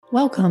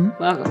Welcome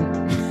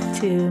Welcome.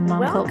 to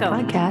Mom Cult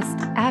Welcome.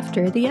 Podcast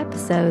after the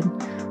episode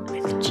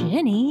with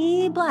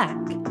Jenny Black.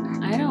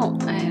 I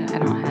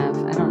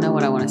don't know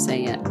what I want to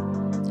say yet.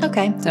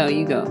 Okay. So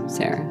you go,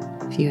 Sarah.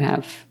 If you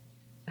have,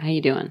 how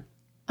you doing?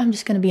 I'm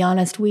just going to be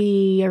honest.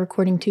 We are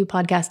recording 2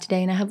 podcasts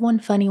today, and I have one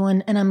funny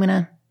one, and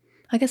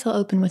I guess I'll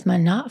open with my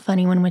not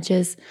funny one, which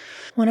is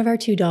one of our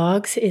 2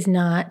 dogs is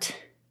not,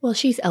 well,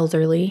 she's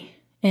elderly,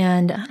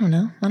 and I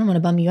don't want to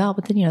bum you out,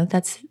 but then,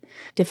 that's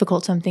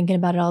difficult, so I'm thinking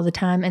about it all the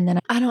time, and then,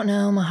 I don't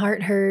know, my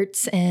heart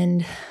hurts,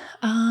 and,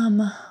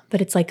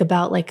 but it's like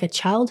about like a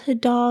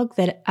childhood dog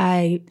that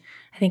I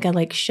think I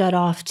like shut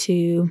off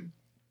to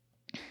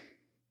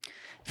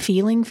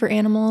feeling for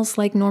animals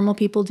like normal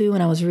people do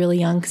when I was really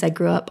young because I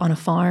grew up on a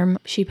farm.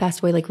 She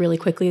passed away like really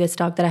quickly, this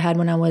dog that I had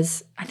when I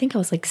was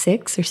like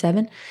 6 or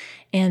 7.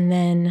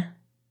 And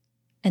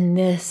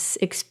this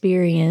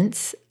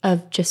experience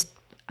of just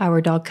our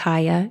dog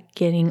Kaya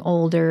getting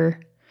older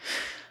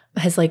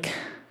has like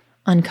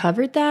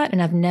uncovered that.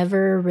 And I've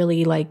never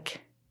really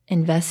like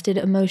invested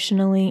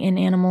emotionally in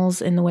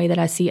animals in the way that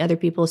I see other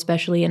people,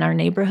 especially in our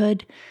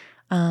neighborhood.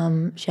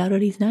 Shout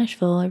out East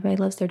Nashville. Everybody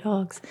loves their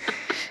dogs.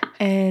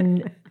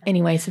 And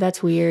anyway, so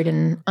that's weird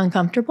and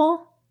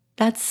uncomfortable.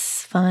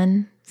 That's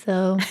fun.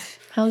 So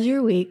how's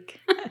your week?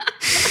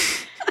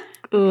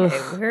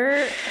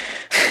 Okay,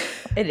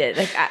 it is.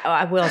 Like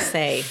I will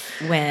say,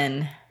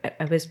 when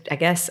I was, I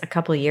guess, a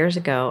couple of years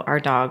ago, our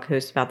dog,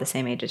 who's about the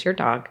same age as your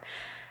dog,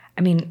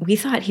 I mean, we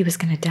thought he was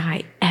going to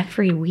die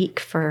every week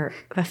for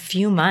a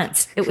few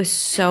months. It was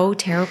so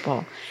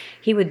terrible.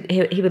 He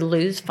would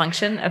lose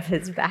function of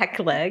his back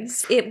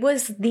legs. It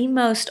was the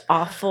most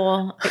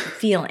awful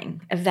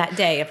feeling of that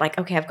day of like,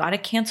 okay, I've got to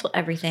cancel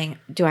everything.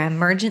 Do I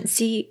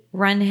emergency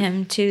run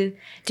him do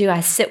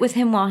I sit with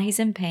him while he's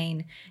in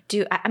pain?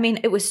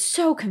 It was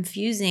so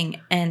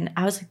confusing. And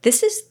I was like,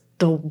 this is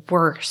the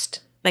worst.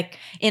 Like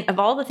of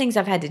all the things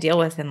I've had to deal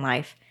with in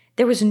life,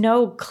 there was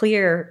no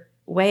clear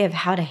way of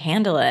how to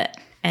handle it.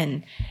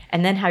 And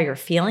then how you're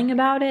feeling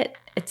about it.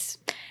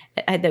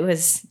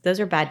 Those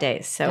are bad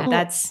days. So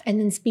that's. And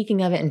then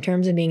speaking of it, in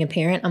terms of being a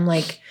parent, I'm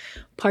like,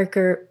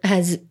 Parker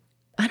has,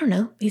 I don't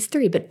know, he's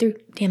 3, but through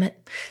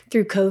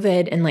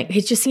COVID and like,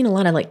 he's just seen a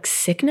lot of like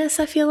sickness,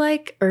 I feel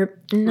like, or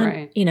not,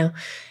 Right.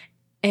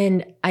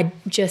 And I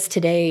just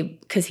today,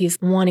 because he's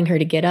wanting her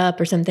to get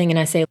up or something. And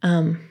I say,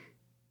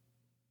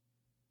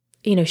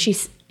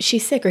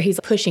 she's sick, or he's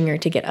pushing her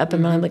to get up.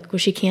 And I'm like, well,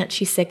 she can't,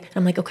 she's sick.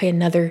 I'm like, okay,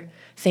 another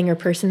thing or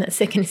person that's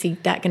sick, and is he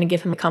that going to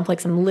give him a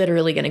complex? I'm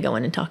literally going to go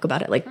in and talk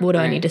about it. Like, what do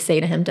I need to say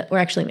to him? Or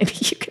actually, maybe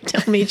you can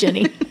tell me,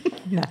 Jenny.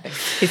 Nothing.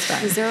 It's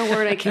fine. Is there a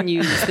word I can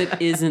use that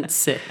isn't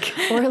sick?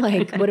 Or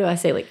like, what do I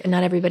say? Like,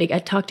 not everybody, I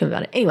talked to him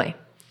about it. Anyway,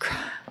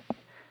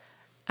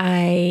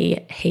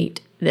 I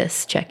hate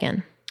this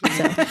check-in.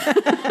 So.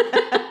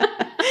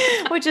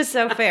 Which is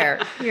so fair.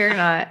 You're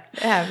not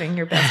having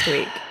your best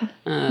week.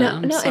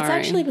 No, it's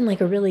actually been like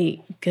a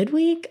really good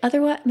week.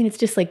 Otherwise, it's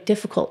just like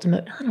difficult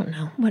to I don't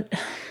know what.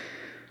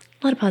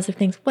 A lot of positive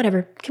things.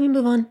 Whatever. Can we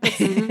move on?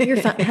 You're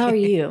fine. How are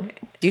you?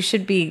 You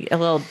should be a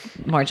little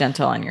more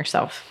gentle on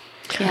yourself.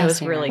 Yeah, it was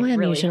Sarah. really, Well, I'm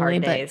really usually,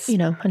 hard but, days.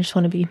 I just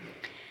want to be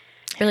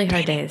Really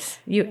hard days.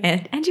 You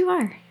and you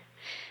are.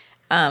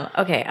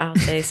 Okay, I'll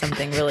say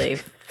something really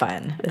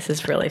fun. This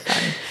is really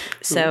fun.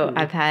 So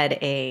I've had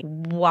a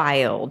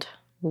wild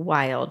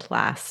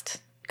last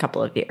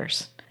couple of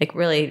years. Like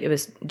really, it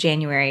was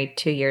January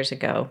 2 years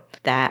ago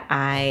that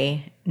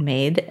I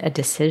made a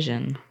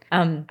decision.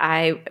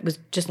 I was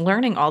just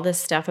learning all this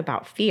stuff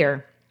about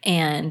fear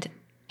and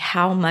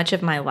how much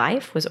of my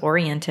life was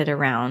oriented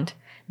around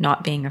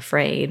not being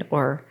afraid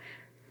or,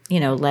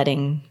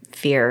 letting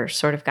fear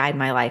sort of guide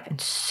my life in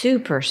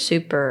super,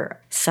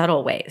 super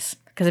subtle ways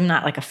because I'm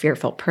not like a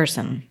fearful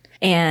person.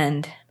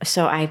 And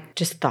so I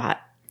just thought,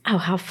 oh,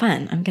 how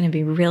fun. I'm going to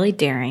be really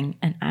daring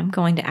and I'm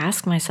going to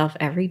ask myself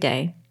every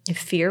day, if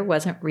fear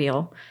wasn't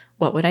real,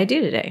 what would I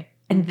do today?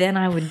 And then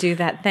I would do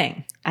that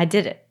thing. I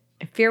did it.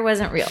 If fear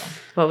wasn't real,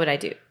 what would I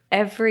do?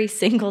 Every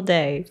single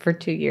day for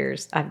 2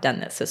 years, I've done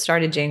this. So it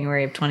started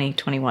January of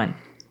 2021.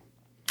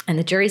 And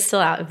the jury's still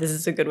out if this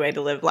is a good way to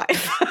live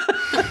life.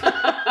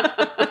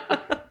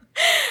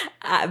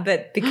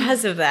 But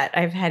because of that,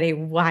 I've had a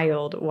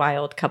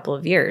wild couple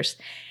of years.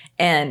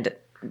 And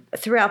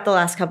throughout the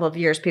last couple of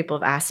years, people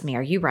have asked me,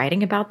 are you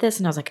writing about this?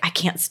 And I was like, I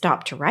can't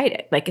stop to write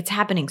it. Like it's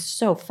happening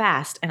so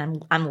fast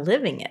and I'm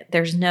living it.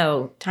 There's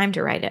no time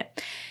to write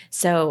it.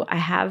 So I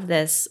have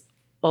this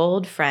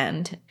old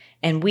friend,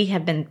 and we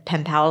have been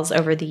pen pals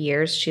over the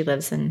years. She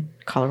lives in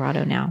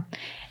Colorado now.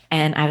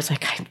 And I was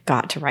like, I've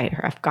got to write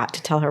her. I've got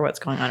to tell her what's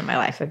going on in my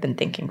life. I've been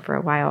thinking for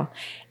a while.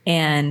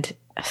 And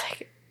I was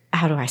like,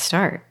 how do I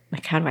start?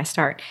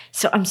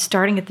 So I'm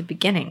starting at the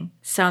beginning.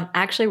 So I'm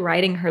actually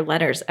writing her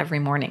letters every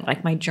morning.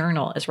 Like my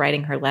journal is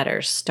writing her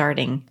letters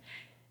starting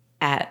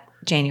at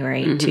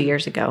January 2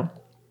 years ago.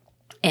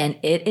 And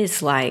it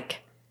is like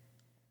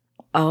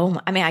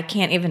I mean, I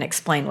can't even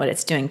explain what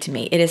it's doing to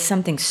me. It is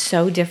something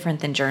so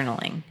different than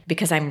journaling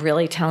because I'm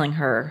really telling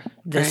her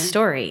the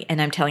story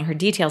and I'm telling her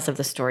details of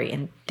the story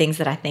and things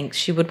that I think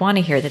she would want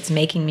to hear that's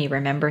making me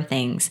remember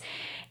things.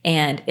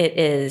 And it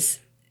is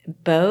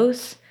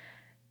both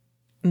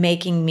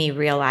making me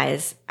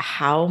realize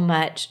how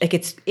much, like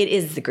it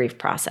is the grief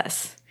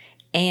process.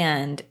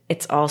 And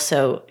it's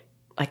also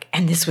like,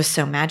 and this was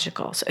so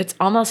magical. So it's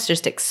almost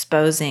just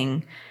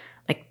exposing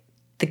like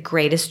the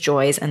greatest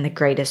joys and the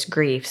greatest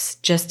griefs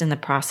just in the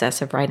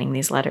process of writing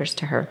these letters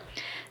to her.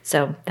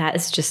 So that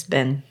has just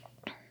been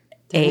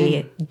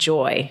a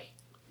joy.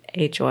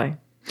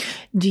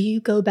 Do you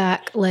go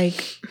back,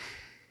 like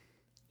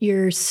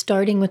you're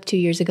starting with 2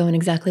 years ago and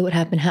exactly what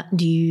happened?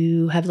 Do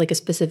you have like a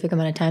specific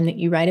amount of time that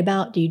you write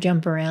about? Do you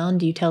jump around?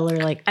 Do you tell her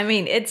like, I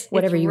mean, it's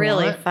you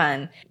really want?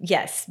 fun.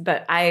 Yes.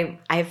 But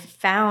I've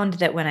found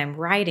that when I'm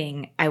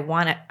writing, I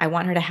want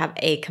her to have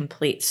a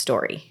complete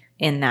story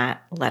in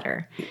that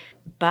letter,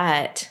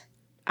 but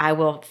I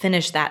will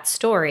finish that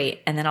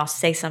story and then I'll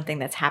say something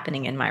that's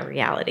happening in my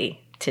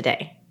reality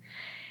today.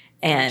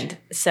 And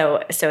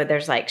so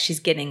there's like, she's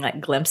getting like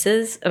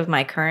glimpses of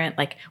my current,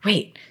 like,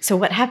 wait, so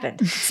what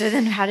happened? So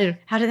then how did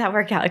that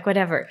work out? Like,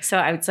 whatever. So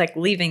I was like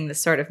leaving the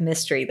sort of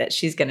mystery that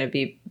she's going to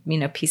be,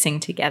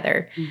 piecing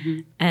together. Mm-hmm.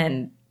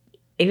 And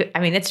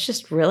it's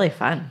just really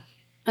fun.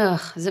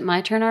 Ugh, is it my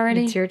turn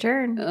already? It's your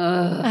turn.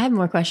 I have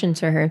more questions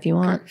for her if you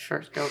want.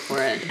 First, go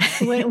for it.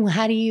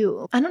 How do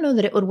you, I don't know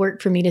that it would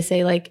work for me to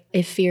say like,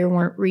 if fear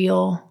weren't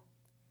real,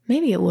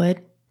 maybe it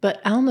would, but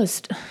I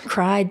almost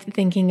cried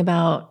thinking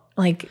about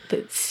like,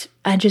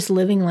 I just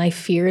living life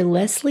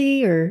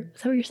fearlessly, or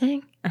is that what you're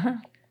saying? Uh-huh.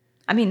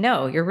 I mean,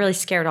 no, you're really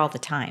scared all the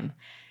time.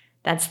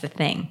 That's the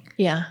thing.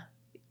 Yeah.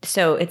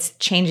 So it's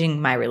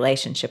changing my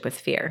relationship with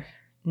fear.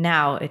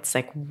 Now it's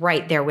like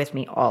right there with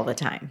me all the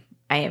time.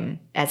 I am,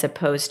 as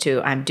opposed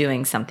to I'm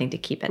doing something to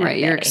keep it at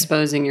bay. You're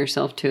exposing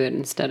yourself to it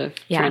instead of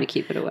trying to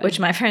keep it away.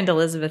 Which my friend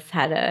Elizabeth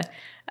had a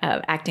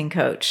acting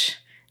coach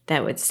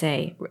that would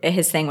say,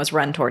 his thing was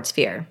run towards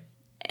fear.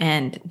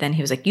 And then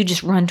he was like, you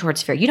just run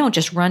towards fear. You don't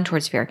just run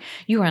towards fear.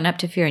 You run up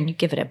to fear and you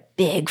give it a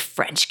big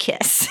French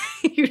kiss.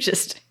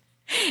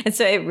 And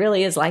so it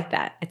really is like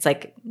that. It's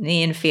like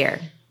me and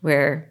fear,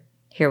 where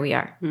here we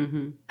are.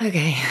 Mm-hmm.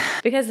 Okay.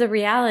 Because the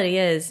reality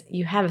is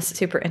you have a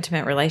super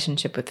intimate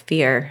relationship with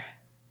fear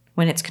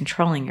when it's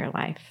controlling your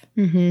life.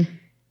 Mm-hmm.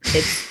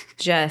 It's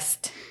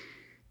just,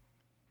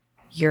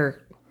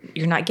 you're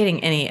not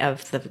getting any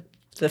of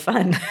the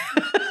fun.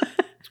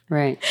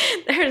 Right.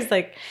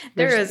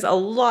 There is a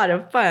lot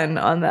of fun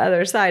on the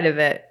other side of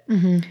it.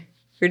 Mm-hmm.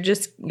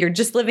 You're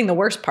just living the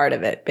worst part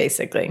of it,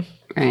 basically.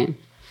 Right.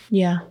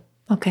 Yeah.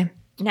 Okay.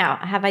 Now,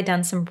 have I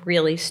done some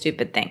really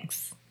stupid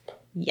things?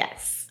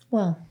 Yes.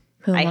 Well,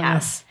 who I among have.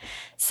 us?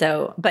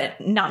 So, but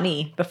not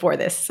me before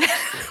this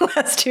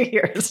last 2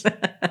 years.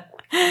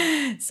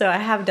 So I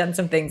have done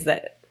some things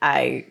that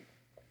I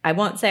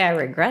won't say I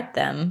regret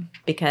them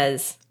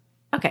because,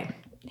 okay,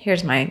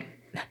 I'm going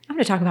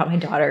to talk about my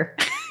daughter.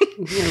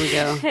 Here we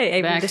go. Hey,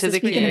 Avery, back to the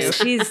cue.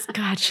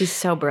 She's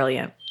so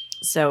brilliant.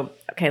 So,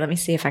 okay, let me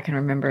see if I can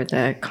remember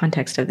the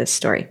context of this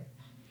story.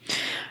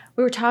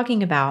 We were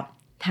talking about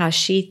how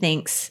she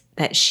thinks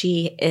that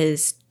she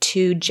is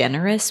too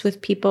generous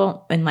with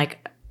people, and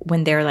like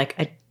when they're like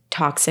a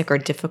toxic or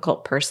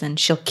difficult person,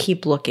 she'll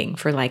keep looking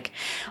for like,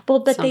 well,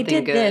 but something they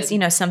did good.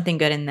 this, something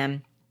good in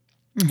them.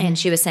 Mm-hmm. And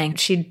she was saying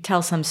she'd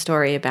tell some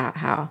story about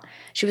how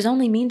she was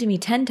only mean to me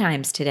 10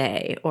 times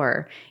today,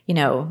 or,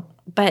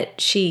 but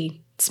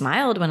she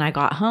smiled when I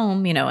got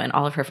home, and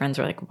all of her friends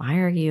were like, why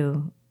are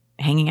you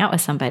hanging out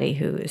with somebody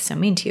who is so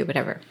mean to you,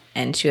 whatever.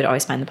 And she would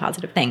always find the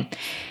positive thing.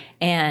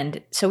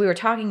 And so we were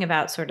talking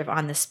about sort of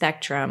on the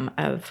spectrum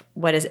of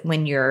what is it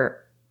when you're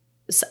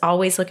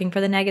always looking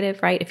for the negative,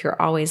 right? If you're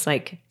always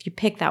like, if you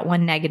pick that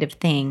one negative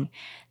thing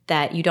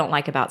that you don't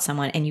like about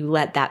someone and you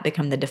let that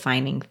become the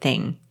defining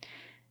thing,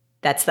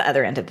 that's the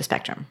other end of the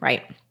spectrum,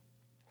 right?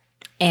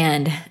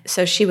 And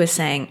so she was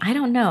saying, I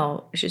don't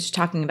know. She was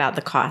talking about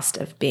the cost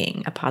of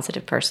being a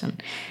positive person.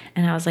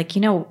 And I was like,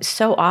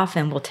 so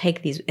often we'll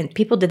take these, and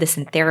people did this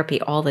in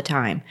therapy all the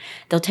time.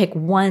 They'll take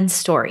one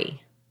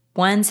story,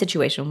 one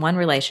situation, one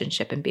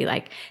relationship, and be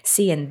like,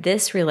 see, in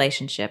this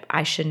relationship,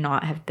 I should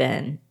not have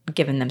been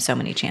given them so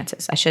many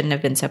chances. I shouldn't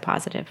have been so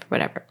positive,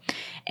 whatever.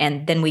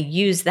 And then we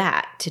use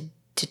that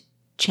to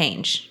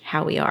change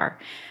how we are.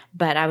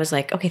 But I was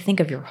like, okay,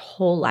 think of your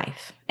whole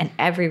life and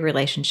every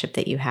relationship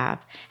that you have.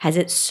 Has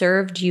it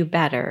served you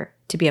better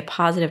to be a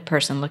positive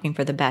person looking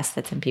for the best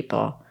that's in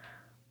people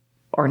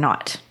or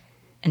not?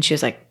 And she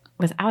was like,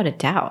 without a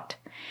doubt.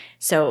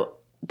 So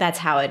that's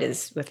how it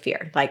is with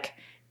fear. Like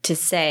to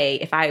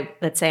say,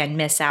 let's say I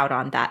miss out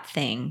on that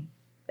thing,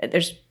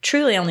 there's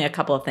truly only a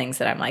couple of things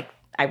that I'm like,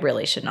 I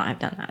really should not have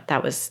done that.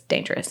 That was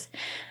dangerous.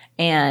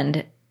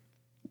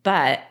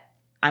 But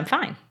I'm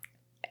fine.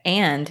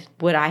 And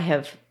would I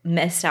have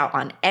missed out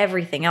on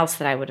everything else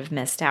that I would have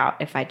missed out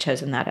if I'd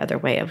chosen that other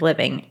way of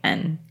living?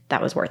 And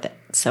that was worth it.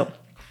 So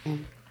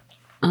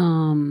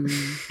I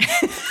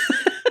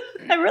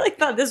really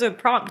thought thought this would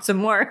prompt some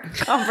more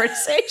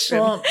conversation.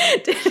 Well,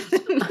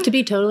 to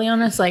be totally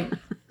honest, like,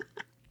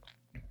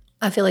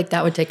 I feel like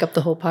that would take up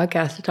the whole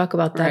podcast to talk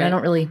about that.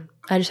 Right.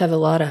 I just have a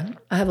lot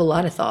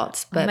of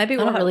thoughts, but Maybe I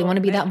we'll don't really have- want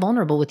to be that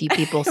vulnerable with you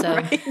people. So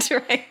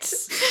right.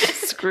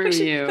 Screw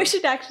you. We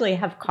should actually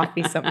have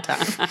coffee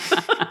sometime.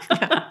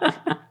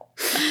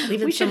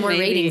 leave We it some should more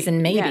ratings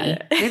and maybe.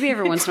 yeah, maybe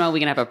every once in a while we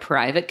can have a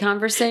private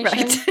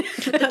conversation.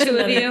 The two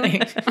of you.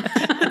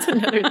 That's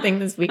another thing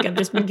this week. I've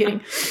just been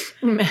getting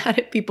mad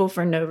at people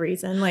for no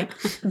reason, like,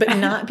 but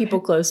not people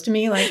close to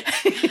me, like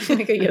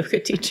a yoga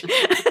teacher.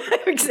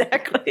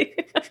 Exactly.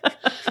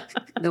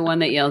 The one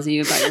that yells at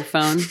you about your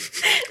phone.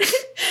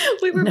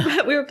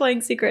 We were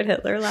playing Secret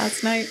Hitler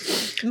last night.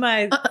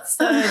 My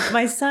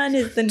son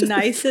is the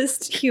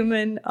nicest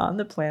human on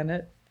the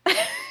planet.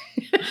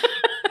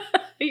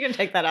 You can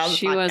take that out of the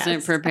She podcast.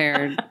 wasn't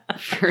prepared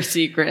for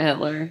Secret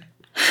Hitler.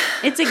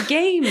 It's a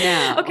game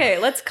now. Okay,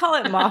 let's call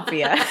it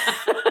Mafia.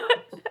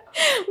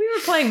 We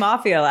were playing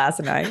Mafia last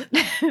night.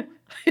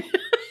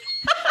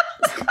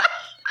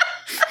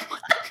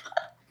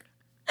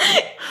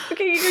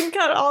 Okay, you can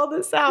cut all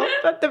this out,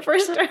 but the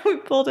first time we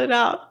pulled it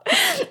out,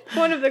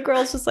 one of the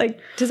girls was like,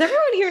 "Does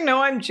everyone here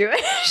know I'm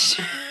Jewish?"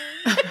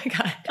 Oh my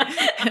God.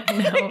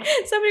 No.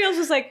 Somebody else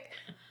was like,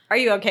 "Are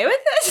you okay with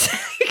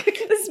this?"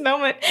 This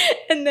moment.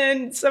 And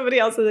then somebody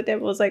else at the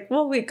table was like,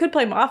 "Well, we could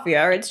play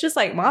Mafia, or it's just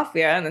like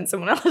Mafia." And then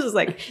someone else was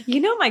like,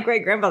 "My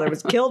great grandfather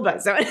was killed by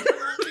someone."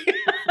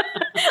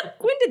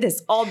 When did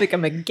this all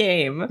become a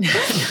game?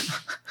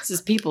 This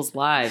is people's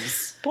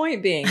lives.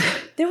 Point being,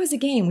 there was a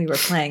game we were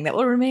playing that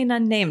will remain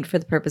unnamed for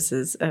the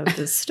purposes of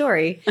this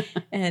story.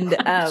 And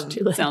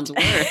Sounds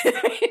worse.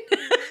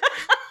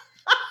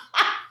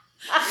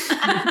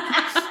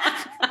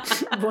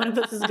 One of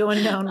us is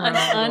going down. We're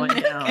all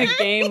going down. A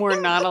game we're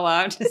not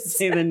allowed to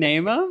say the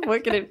name of?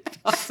 What could it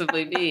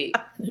possibly be?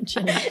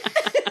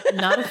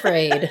 Not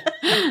afraid.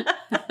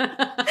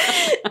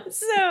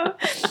 So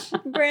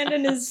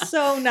Brandon is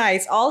so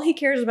nice. All he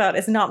cares about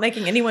is not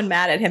making anyone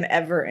mad at him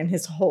ever in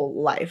his whole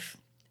life.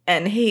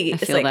 And I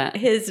it's feel like that.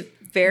 his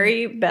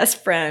very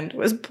best friend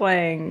was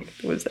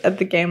at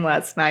the game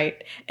last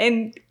night.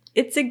 And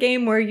it's a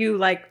game where you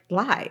like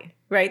lie,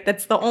 right?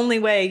 That's the only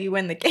way you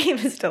win the game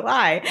is to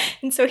lie.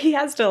 And so he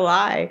has to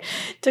lie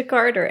to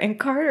Carter. And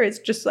Carter is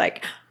just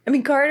like,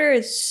 Carter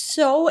is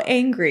so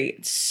angry,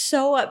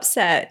 so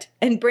upset.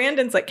 And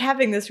Brandon's like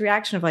having this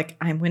reaction of like,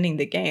 I'm winning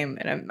the game.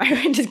 And my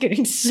friend is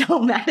getting so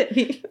mad at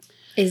me.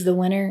 Is the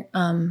winner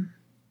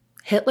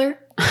Hitler?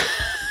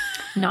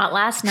 Not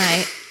last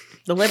night.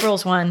 The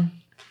liberals won.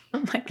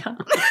 Oh my God.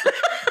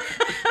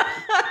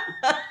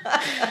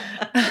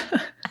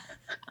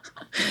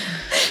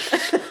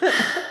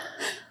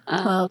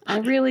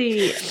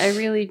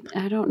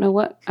 I don't know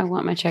what I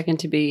want my check-in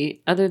to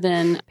be other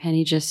than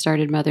Penny just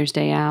started Mother's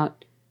Day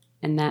out.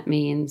 And that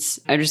means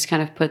I just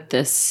kind of put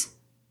this,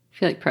 I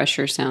feel like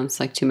pressure sounds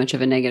like too much of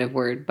a negative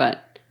word,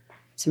 but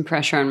some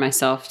pressure on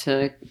myself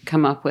to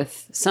come up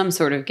with some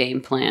sort of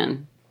game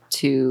plan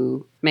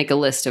to make a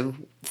list of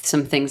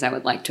some things I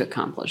would like to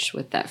accomplish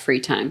with that free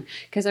time.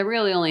 Because I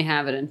really only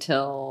have it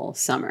until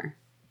summer.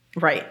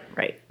 Right.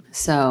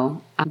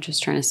 So I'm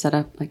just trying to set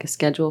up like a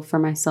schedule for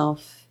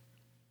myself.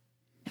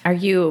 Are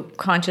you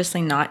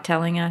consciously not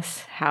telling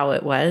us how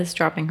it was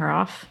dropping her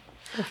off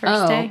the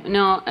first day?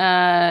 No,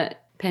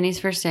 Penny's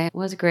first day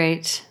was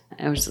great.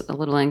 It was a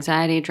little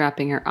anxiety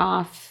dropping her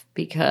off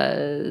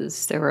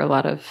because there were a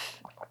lot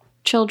of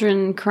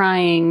children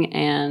crying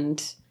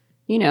and,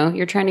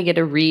 you're trying to get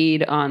a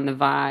read on the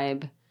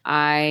vibe.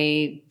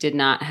 I did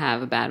not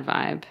have a bad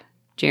vibe.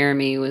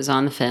 Jeremy was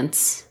on the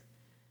fence.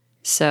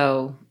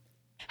 So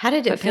How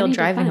did it feel Penny did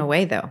driving fine.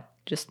 away though?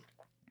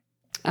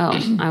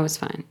 I was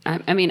fine.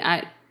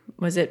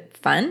 Was it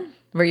fun?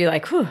 Were you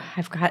like, whew,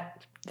 I've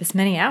got this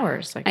many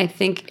hours? Like, I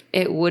think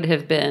it would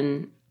have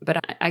been,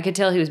 but I could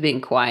tell he was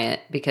being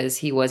quiet because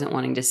he wasn't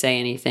wanting to say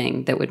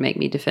anything that would make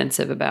me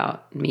defensive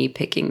about me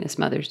picking this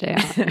Mother's Day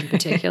out in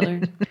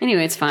particular.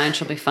 Anyway, it's fine.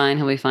 She'll be fine.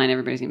 He'll be fine.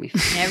 Everybody's going to be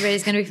fine.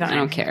 everybody's going to be fine. I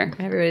don't care.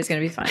 Everybody's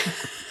going to be fine.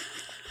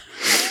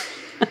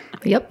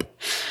 Yep.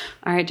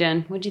 All right,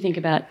 Jen, what'd you think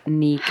about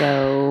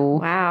Nico?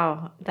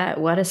 Wow.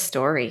 What a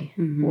story.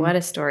 What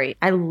a story.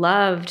 I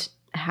loved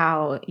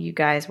how you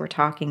guys were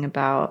talking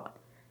about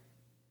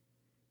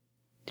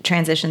the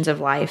transitions of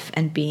life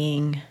and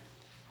being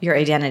your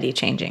identity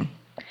changing.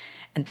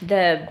 And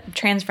the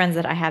trans friends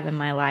that I have in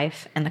my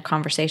life and the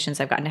conversations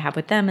I've gotten to have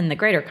with them and the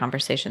greater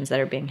conversations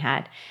that are being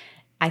had,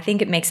 I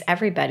think it makes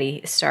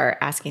everybody start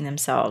asking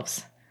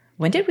themselves,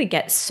 when did we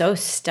get so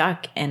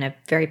stuck in a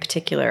very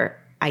particular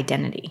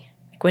identity?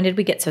 Like, when did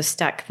we get so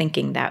stuck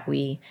thinking that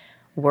we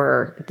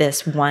were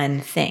this one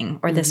thing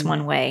or this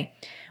one way,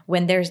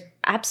 when there's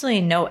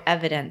absolutely no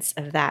evidence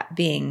of that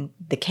being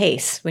the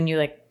case when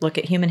you look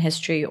at human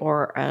history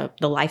or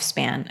the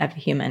lifespan of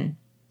human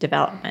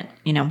development?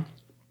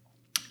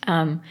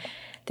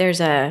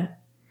 There's a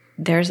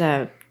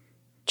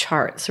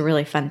chart. It's a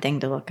really fun thing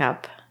to look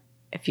up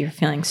if you're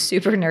feeling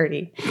super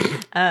nerdy.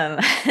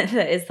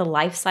 That is the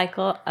life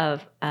cycle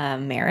of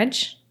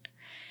marriage.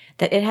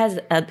 that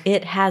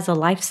it has a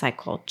life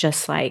cycle,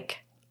 just like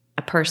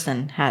a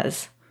person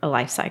has a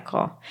life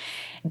cycle.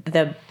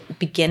 The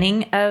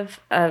beginning of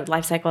a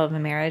life cycle of a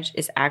marriage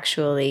is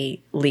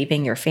actually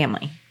leaving your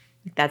family.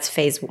 That's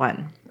phase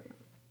 1.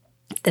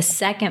 The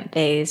second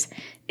phase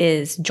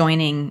is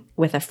joining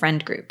with a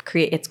friend group.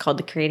 It's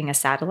called creating a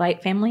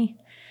satellite family.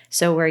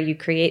 So where you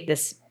create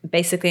this,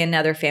 basically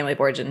another family of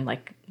origin,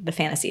 like the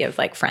fantasy of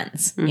like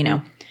Friends, you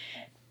know,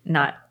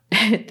 not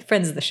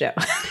Friends of the show.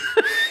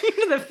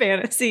 The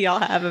fantasy y'all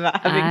have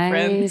about having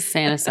friends. I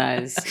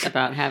fantasize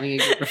about having a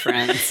group of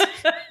friends.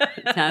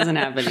 It hasn't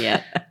happened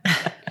yet,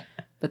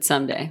 but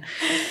someday.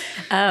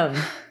 And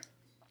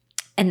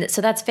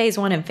so that's phase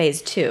 1 and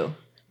phase 2.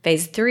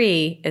 Phase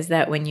 3 is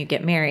that when you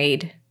get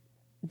married,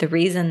 the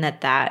reason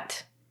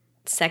that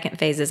second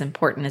phase is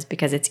important is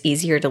because it's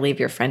easier to leave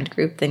your friend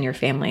group than your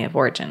family of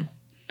origin.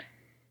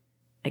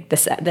 Like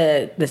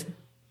the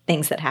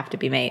things that have to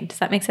be made. Does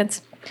that make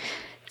sense?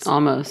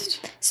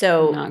 Almost.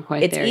 So not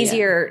quite it's there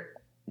easier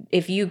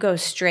if you go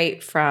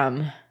straight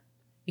from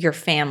your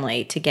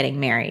family to getting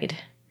married.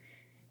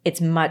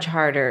 It's much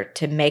harder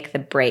to make the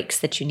breaks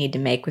that you need to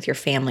make with your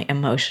family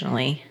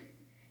emotionally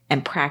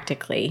and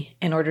practically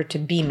in order to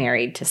be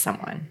married to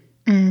someone.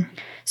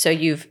 So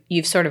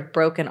you've sort of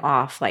broken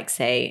off, like,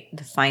 say,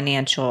 the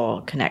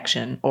financial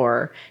connection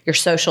or your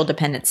social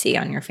dependency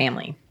on your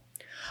family.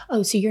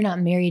 Oh, so you're not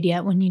married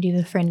yet when you do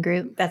the friend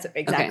group? That's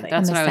exactly. Okay,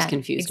 that's what I was that.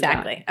 confused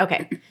Exactly.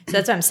 Okay. So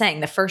that's what I'm saying.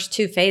 The first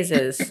 2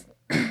 phases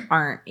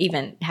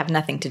have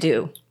nothing to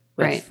do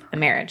with Right. a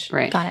marriage. about.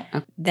 Right. Got it.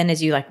 Okay. Then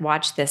as you like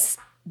watch this,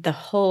 the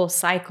whole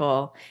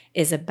cycle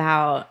is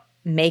about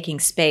making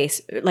space,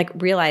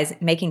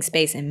 making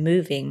space and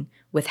moving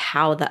with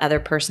how the other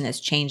person is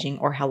changing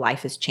or how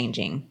life is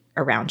changing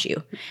around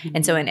you.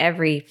 And so in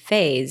every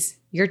phase,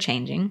 you're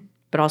changing,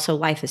 but also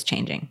life is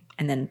changing.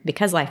 And then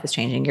because life is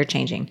changing, you're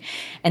changing.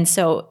 And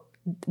so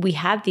we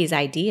have these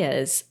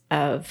ideas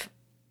of,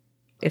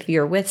 if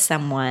you're with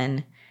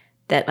someone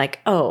that like,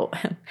 oh,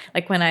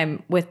 like when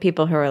I'm with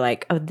people who are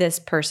like, oh, this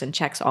person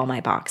checks all my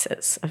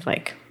boxes of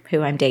like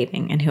who I'm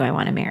dating and who I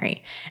want to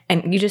marry.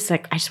 And you just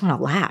like, I just want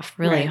to laugh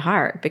really Right.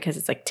 hard because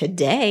it's like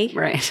today,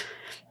 Right.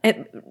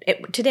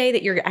 today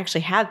that you're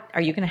actually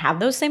are you going to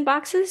have those same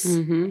boxes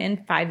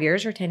in 5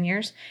 years or 10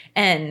 years?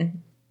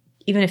 And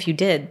even if you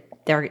did,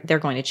 they're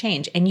going to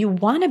change. And you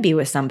want to be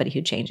with somebody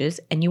who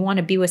changes, and you want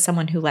to be with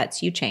someone who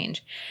lets you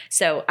change.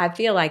 So I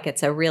feel like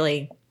it's a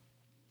really,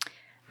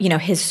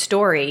 his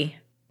story,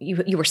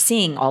 you were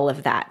seeing all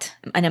of that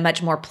in a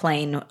much more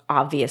plain,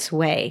 obvious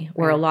way,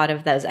 where a lot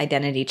of those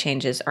identity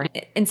changes are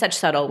in such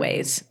subtle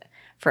ways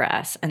for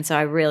us. And so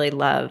I really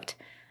loved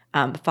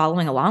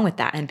following along with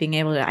that and being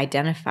able to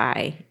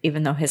identify,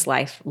 even though his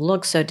life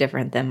looks so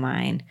different than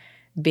mine,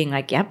 being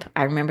like, yep,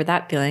 I remember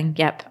that feeling.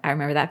 Yep, I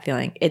remember that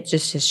feeling. It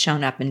just has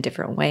shown up in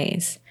different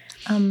ways.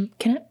 Can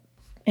I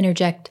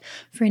interject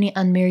for any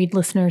unmarried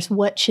listeners?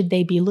 What should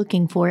they be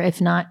looking for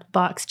if not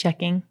box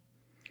checking?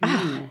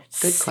 Good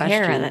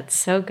Sarah, question. that's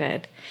so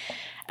good.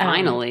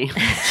 Finally.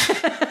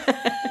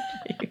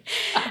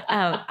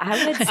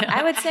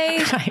 I would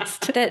say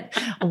Christ. that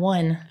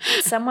One.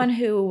 someone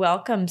who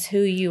welcomes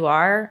who you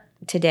are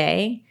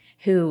today,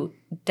 who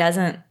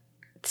doesn't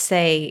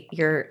say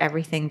you're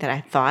everything that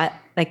I thought,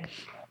 like,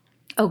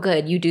 oh,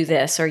 good, you do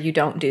this or you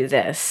don't do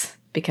this,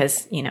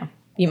 because,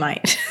 you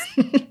might.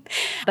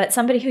 But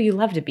somebody who you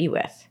love to be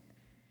with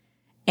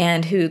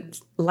and who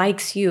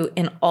likes you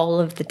in all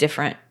of the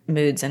different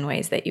moods and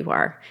ways that you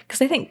are.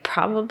 Because I think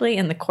probably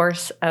in the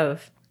course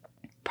of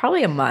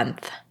probably a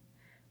month,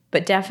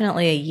 but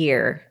definitely a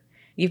year,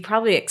 you've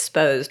probably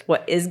exposed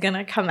what is going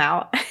to come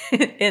out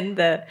in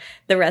the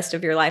rest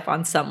of your life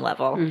on some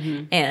level.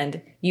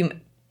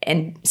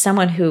 And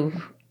someone who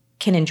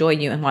can enjoy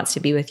you and wants to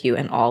be with you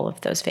in all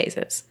of those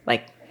phases.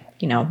 Like,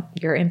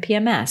 you're in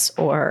PMS,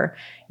 or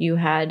you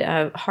had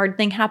a hard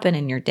thing happen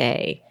in your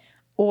day,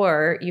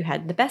 or you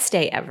had the best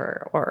day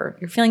ever, or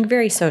you're feeling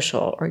very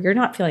social, or you're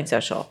not feeling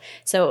social.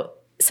 So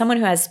someone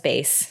who has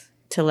space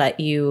to let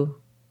you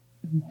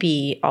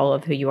be all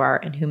of who you are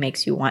and who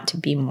makes you want to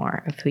be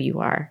more of who you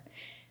are.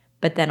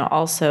 But then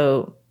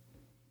also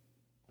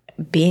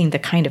being the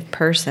kind of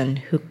person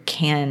who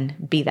can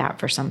be that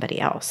for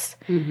somebody else.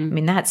 I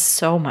mean, that's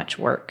so much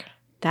work.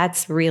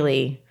 That's to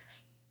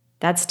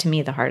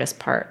me the hardest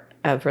part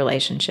of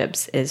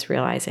relationships, is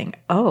realizing,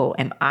 oh,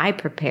 am I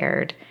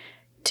prepared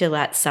to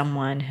let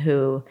someone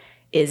who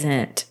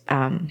isn't,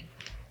 I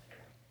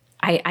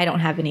don't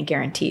have any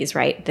guarantees,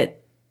 right?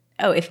 That,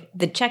 oh, if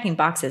the checking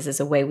boxes is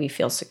a way we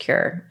feel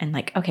secure and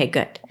like, okay,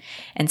 good.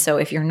 And so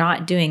if you're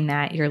not doing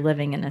that, you're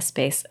living in a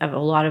space of a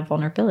lot of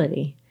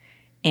vulnerability.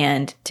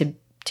 And to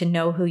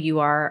know who you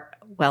are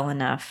well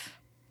enough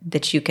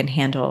that you can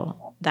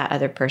handle that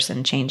other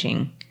person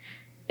changing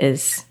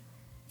is...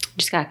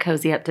 Just got to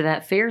cozy up to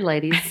that fear,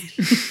 ladies.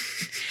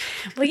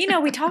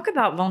 Well, we talk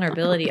about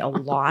vulnerability a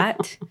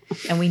lot,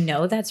 and we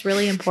know that's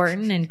really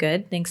important and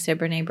good, thanks to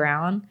Brene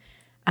Brown.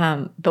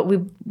 But we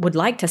would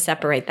like to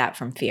separate that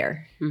from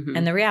fear.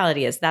 And the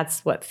reality is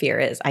that's what fear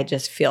is. I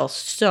just feel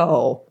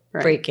so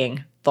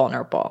freaking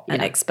vulnerable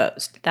and Yeah.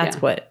 exposed. That's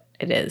Yeah. what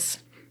it is.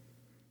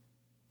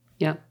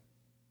 Yep.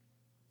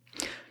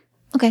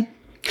 Okay,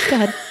 go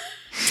ahead.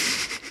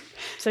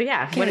 So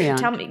yeah, Carry on.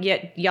 tell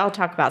me. Y'all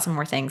talk about some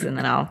more things, and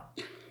then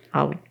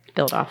I'll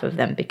build off of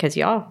them because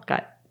y'all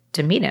got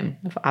to meet him.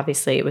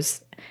 Obviously, it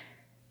was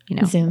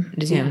Zoom.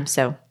 Yeah.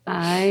 So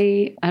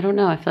I don't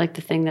know. I feel like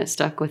the thing that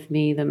stuck with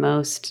me the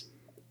most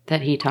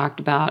that he talked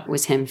about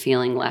was him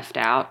feeling left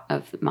out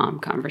of the mom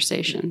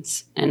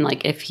conversations. And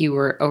like if he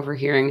were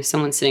overhearing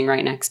someone sitting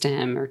right next to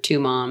him or two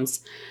moms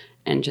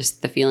and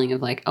just the feeling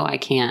of like, oh, I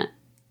can't.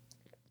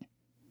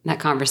 That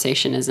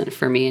conversation isn't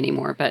for me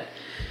anymore. But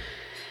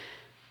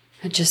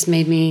it just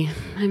made me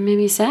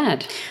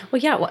sad.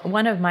 well, yeah.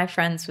 One of my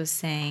friends was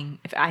saying,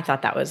 I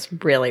thought that was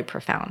really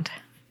profound.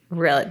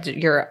 Really,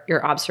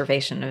 your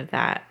observation of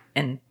that,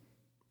 and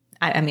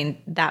I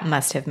mean, that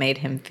must have made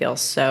him feel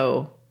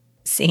so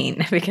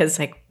seen because,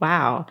 like,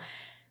 wow,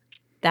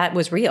 that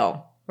was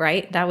real,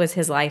 right? That was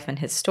his life and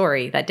his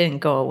story. That didn't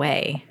go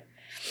away.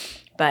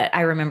 But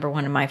I remember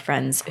one of my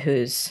friends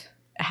who's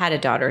had a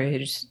daughter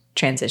who's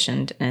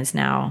transitioned and is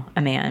now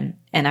a man,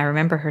 and I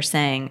remember her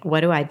saying, "What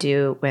do I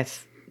do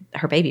with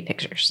her baby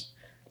pictures?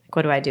 Like,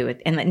 what do I do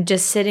with?" And then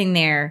just sitting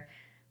there,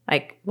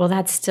 like, well,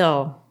 that's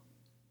still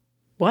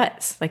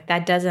was like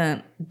that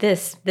doesn't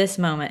this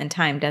moment in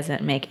time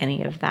doesn't make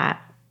any of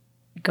that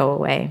go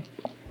away.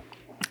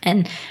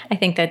 And I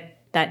think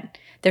that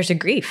there's a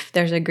grief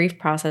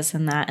process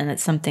in that, and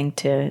it's something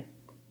to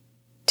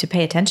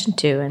pay attention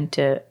to and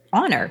to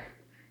honor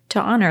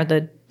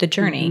the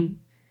journey. Mm-hmm.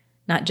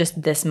 Not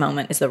just this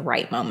moment is the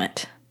right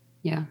moment.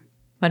 Yeah.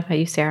 What about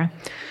you, Sarah?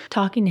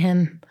 Talking to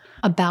him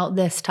about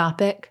this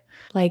topic,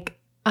 like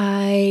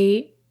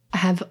I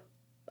have,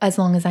 as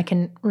long as I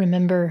can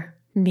remember,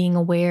 being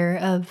aware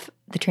of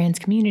the trans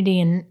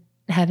community and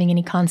having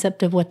any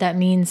concept of what that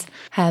means,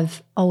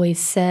 have always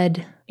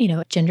said,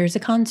 gender is a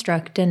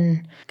construct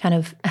and kind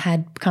of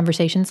had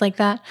conversations like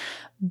that.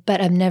 But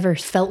I've never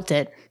felt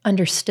it,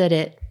 understood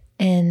it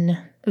in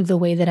the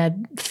way that I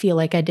feel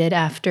like I did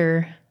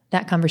after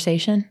that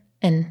conversation.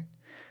 And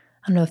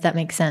I don't know if that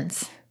makes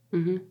sense,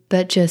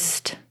 but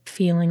just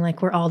feeling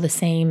like we're all the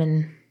same.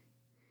 And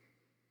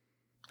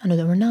I know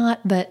that we're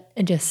not, but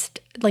it just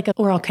like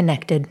we're all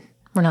connected.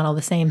 We're not all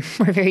the same.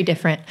 We're very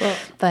different,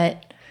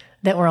 but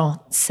that we're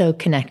all so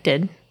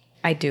connected.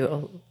 I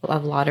do a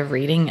lot of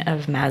reading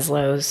of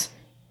Maslow's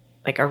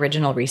like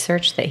original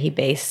research that he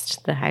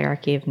based the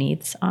hierarchy of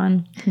needs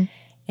on. Mm-hmm.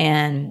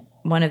 And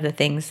one of the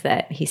things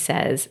that he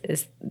says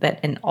is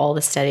that in all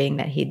the studying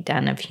that he'd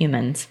done of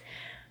humans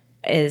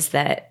is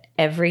that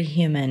every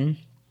human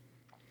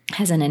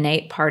has an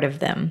innate part of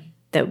them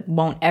that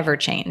won't ever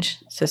change.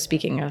 So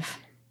speaking of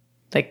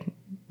like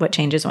what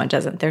changes, what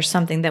doesn't, there's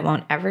something that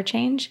won't ever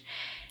change.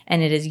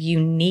 And it is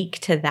unique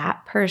to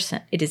that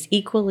person. It is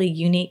equally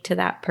unique to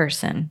that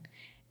person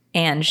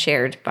and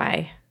shared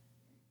by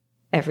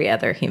every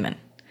other human.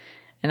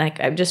 And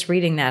I'm just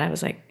reading that, I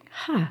was like,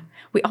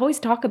 we always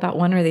talk about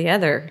one or the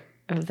other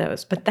of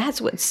those, but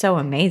that's what's so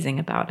amazing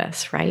about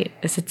us, right?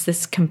 Is it's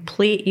this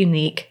complete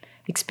unique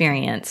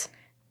experience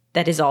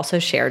that is also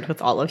shared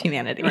with all of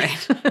humanity.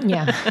 Right.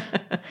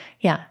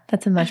 Yeah.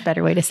 That's a much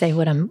better way to say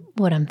what I'm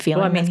feeling.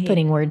 Well, I mean, that's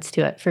putting words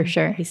to it for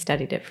sure. He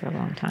studied it for a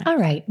long time. All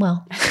right.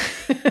 Well,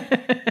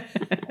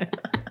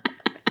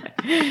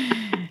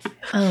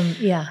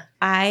 yeah.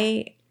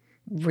 I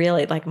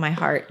really, like, my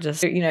heart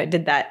just,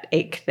 did that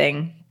ache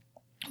thing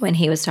when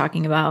he was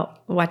talking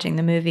about watching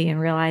the movie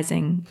and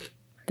realizing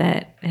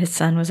that his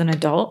son was an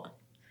adult,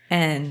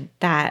 and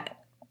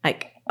that,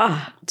 like,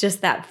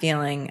 just that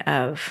feeling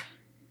of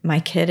my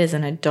kid is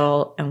an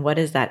adult, and what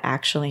does that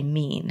actually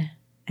mean?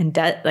 And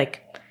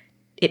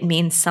it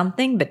means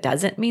something, but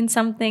doesn't mean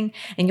something.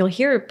 And you'll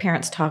hear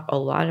parents talk a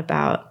lot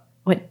about,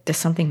 what, does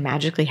something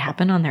magically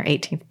happen on their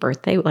 18th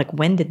birthday? Like,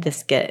 when did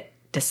this get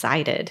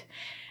decided?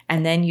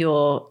 And then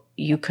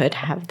you could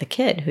have the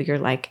kid who you're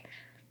like,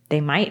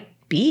 they might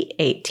be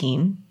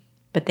 18,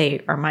 but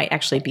they might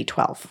actually be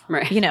 12,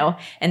 right?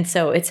 And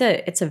so it's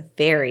a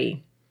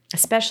very,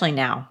 especially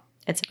now,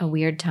 it's a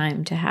weird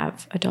time to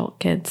have adult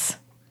kids.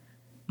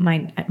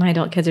 My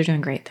adult kids are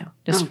doing great though.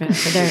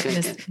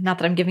 Not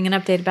that I'm giving an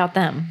update about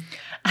them.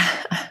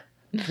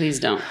 Please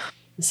don't.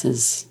 This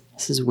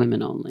is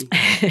women only.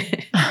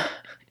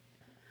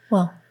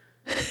 Well,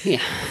 yeah,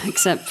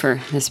 except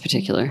for this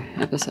particular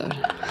episode.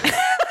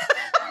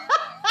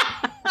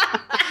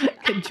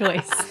 good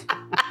choice.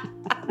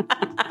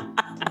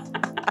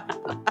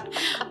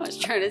 I was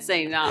trying to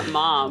say not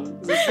mom.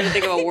 I was trying to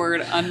think of a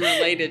word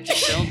unrelated to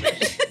children.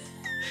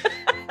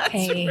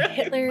 Okay,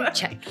 Hitler,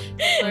 check.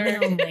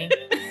 Women only,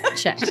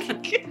 check.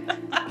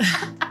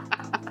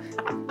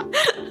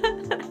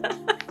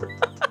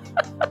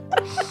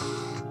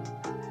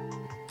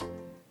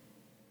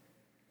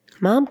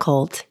 Mom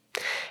Cult,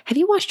 have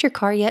you washed your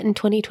car yet in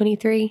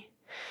 2023?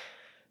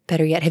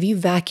 Better yet, have you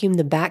vacuumed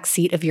the back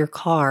seat of your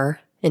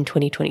car in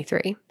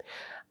 2023?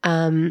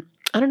 I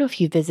don't know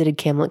if you've visited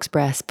Camel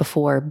Express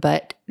before,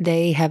 but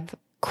they have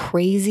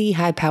crazy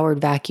high-powered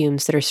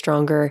vacuums that are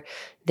stronger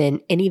than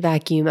any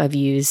vacuum I've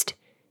used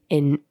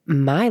in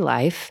my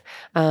life,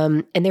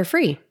 and they're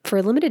free. For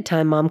a limited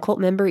time, Mom Cult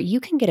member, you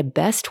can get a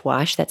best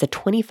wash that's a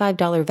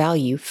 $25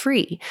 value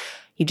free.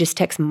 You just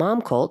text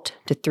Mom Cult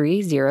to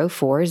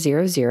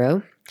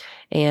 30400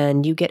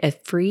 and you get a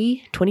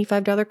free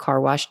 $25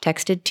 car wash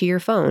texted to your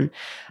phone.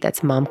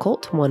 That's Mom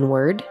Cult, one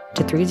word,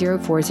 to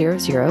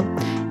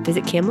 30400.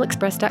 Visit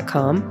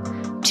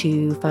CamelExpress.com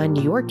to find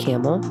your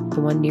camel,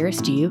 the one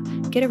nearest you.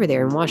 Get over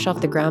there and wash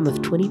off the grime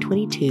of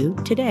 2022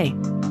 today.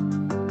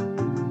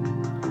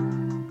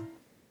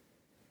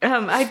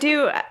 I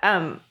do.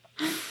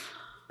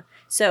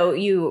 So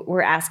you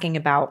were asking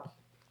about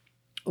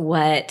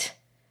what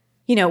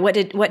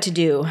to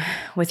do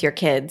with your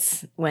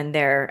kids when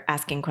they're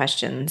asking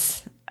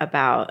questions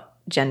about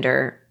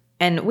gender,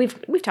 and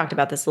we've talked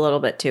about this a little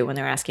bit too when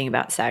they're asking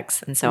about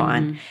sex and so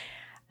on.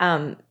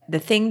 The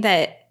thing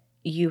that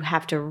you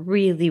have to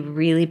really,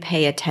 really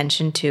pay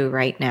attention to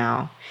right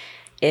now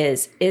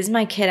is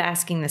my kid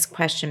asking this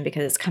question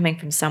because it's coming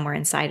from somewhere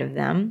inside of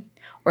them,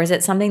 or is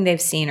it something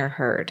they've seen or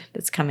heard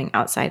that's coming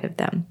outside of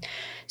them?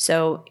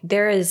 So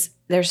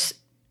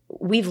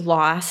we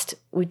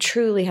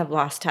truly have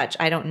lost touch.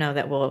 I don't know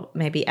that we'll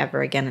maybe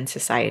ever again in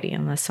society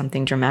unless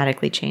something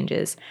dramatically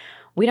changes.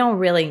 We don't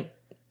really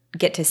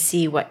get to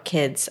see what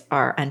kids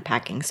are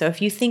unpacking. So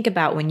if you think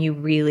about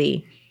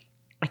I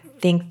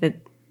think that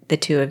the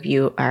two of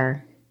you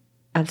are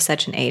of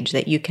such an age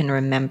that you can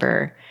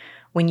remember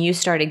when you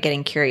started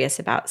getting curious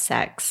about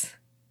sex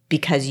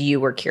because you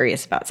were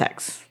curious about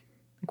sex.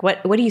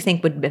 What do you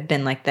think would have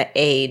been like the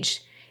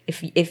age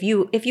if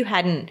you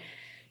hadn't,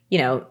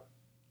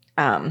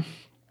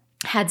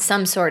 had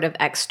some sort of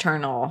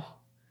external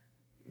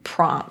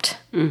prompt?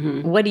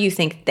 What do you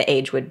think the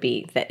age would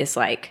be that is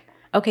like,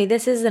 okay,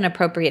 this is an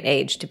appropriate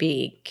age to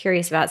be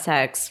curious about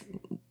sex,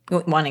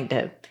 wanting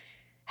to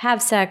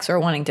have sex, or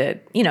wanting to,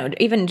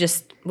 even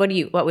just what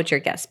would your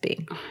guess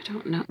be? I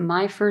don't know.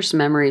 My first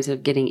memories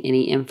of getting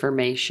any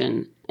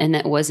information, and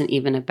that wasn't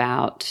even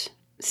about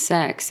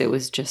sex. It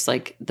was just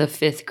like the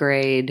 5th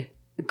grade,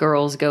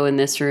 girls go in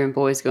this room,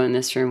 boys go in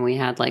this room. We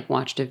had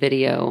watched a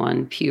video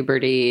on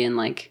puberty and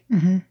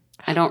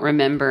I don't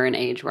remember an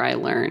age where I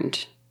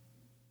learned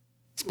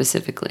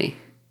specifically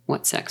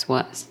what sex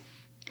was.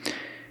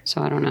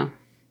 So I don't know.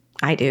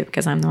 I do,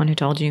 because I'm the one who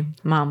told you.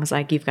 Mom was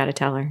like, you've got to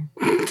tell her.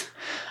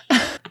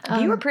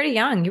 You were pretty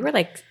young. You were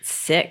like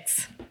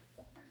 6.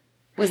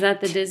 Was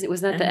that the Disney? Was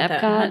that the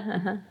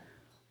Epcot?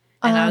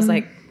 And I was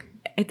like,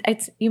 I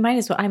might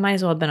as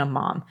well have been a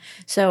mom.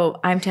 So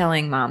I'm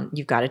telling Mom,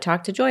 you've got to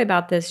talk to Joy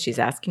about this. She's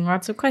asking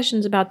lots of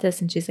questions about this.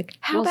 And she's like,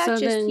 how about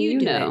just you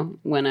do it?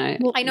 When I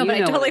know, but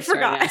I totally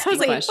forgot. I was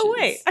like, questions. Oh,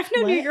 wait, I've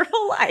known you your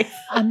whole life.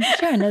 I'm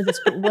sure I know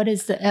this, but what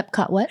is the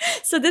Epcot what?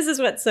 So this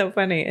is what's so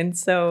funny. And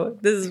so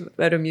this is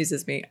what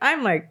amuses me.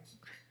 I'm like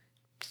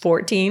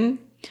 14.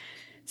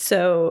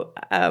 So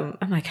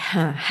I'm like,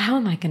 how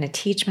am I going to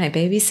teach my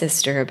baby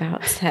sister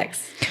about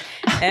sex?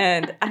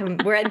 And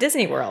we're at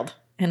Disney World.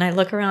 And I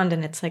look around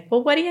and it's like,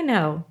 well, what do you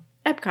know?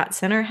 Epcot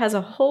Center has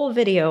a whole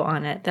video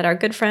on it that our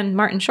good friend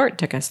Martin Short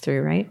took us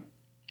through, right?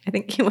 I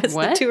think he was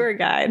the tour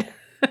guide.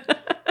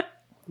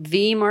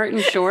 The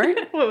Martin Short?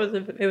 What was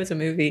it? It was a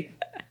movie.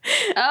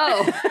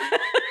 Oh.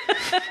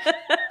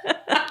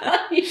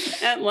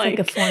 Like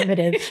a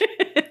formative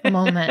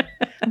moment.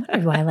 I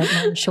wonder why I like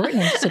Martin Short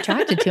and I'm just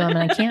attracted to him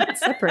and I can't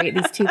separate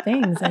these two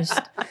things.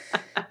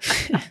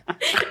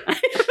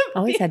 I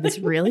always had this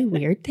really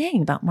weird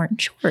thing about Martin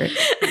Short.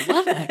 I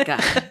love that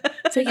guy.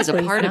 So he's a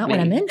part of me. Not what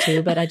I'm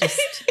into, but I just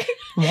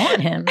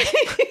want him.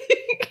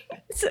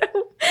 So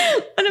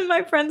one of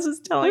my friends was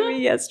telling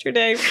me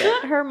yesterday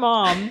that her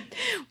mom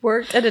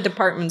worked at a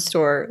department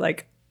store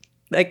like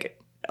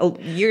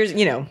years,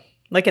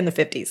 like in the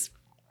 50s.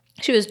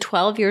 She was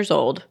 12 years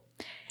old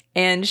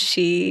and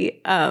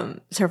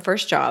it's her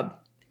first job.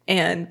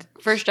 And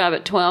first job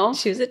at 12?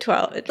 She was at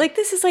 12. Like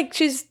this is like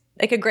she's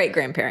like a great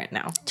grandparent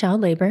now.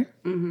 Child labor.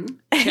 Mm-hmm.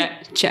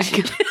 Check.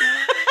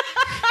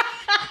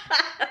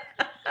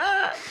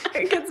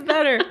 It gets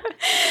better.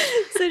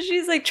 So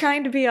she's like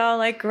trying to be all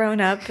like grown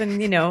up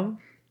and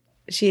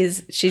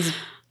she's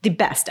the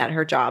best at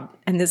her job.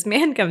 And this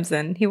man comes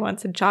in, he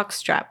wants a jock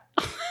strap.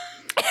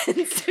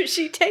 And so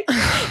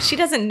she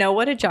doesn't know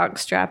what a jock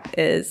strap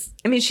is.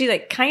 I mean, she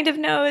like kind of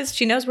knows.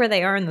 She knows where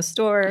they are in the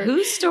store.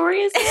 Whose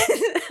story is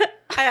it?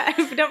 I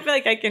don't feel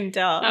like I can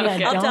tell.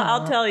 Okay.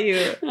 I'll tell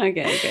you.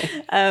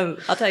 Okay.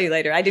 I'll tell you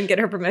later. I didn't get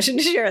her permission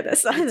to share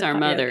this. It's our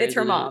mother. It's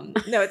her mom.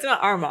 No, it's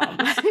not our mom.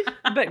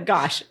 But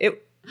gosh,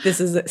 this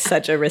is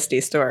such a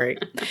wristy story.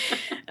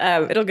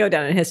 It'll go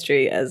down in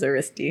history as a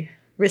wristy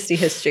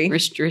history.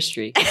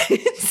 Wristry.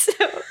 So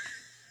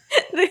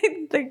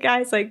the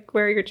guy's like,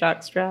 "Where are your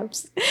jock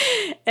straps?"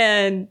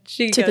 And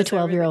she to the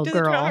 12-year-old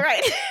girl,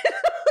 right?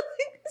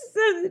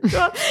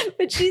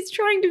 But she's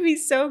trying to be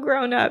so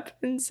grown up,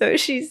 and so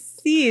she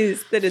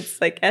sees that it's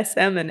like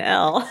SM and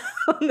L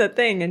on the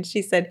thing, and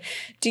she said,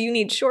 "Do you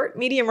need short,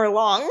 medium, or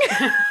long?"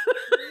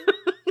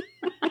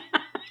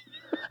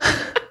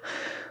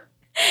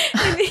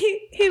 And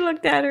he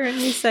looked at her and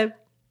he said,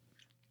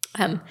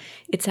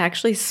 It's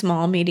actually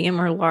small, medium,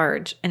 or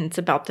large, and it's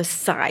about the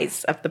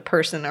size of the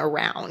person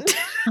around.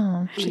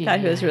 Oh, She thought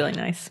he was really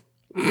nice.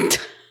 and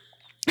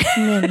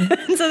then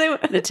So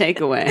The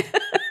takeaway.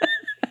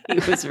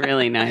 He was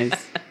really nice.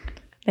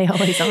 they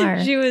always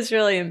are. she was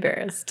really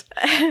embarrassed.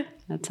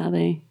 That's how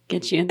they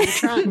get you in the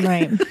trunk.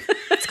 Right.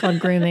 It's called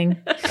grooming.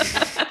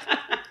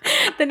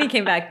 Then he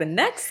came back the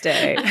next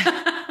day.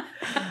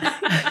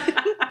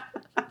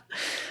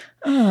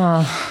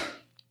 Oh.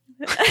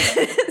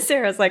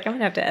 Sarah's like, I'm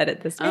gonna have to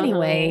edit this.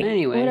 Anyway,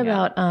 Anyway, what yeah.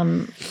 about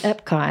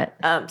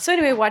Epcot? So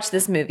anyway, watch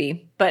this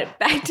movie. But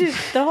back to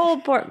the whole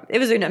part. It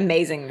was an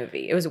amazing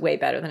movie. It was way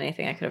better than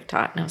anything I could have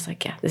taught. And I was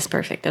like, yeah, this is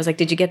perfect. I was like,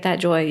 did you get that,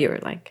 Joy? You were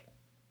like,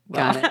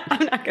 well, Got it.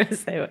 I'm not gonna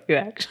say what you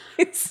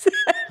actually said.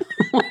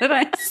 What did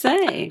I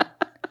say?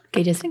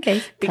 Okay, just in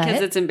case. Because cut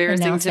it, it's and now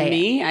embarrassing to say it.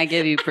 me. I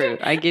give you proof.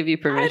 I give you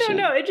I permission. don't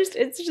know.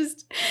 It's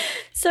just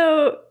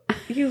so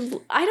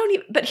I don't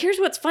even, but here's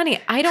what's funny.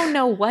 I don't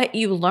know what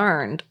you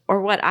learned or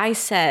what I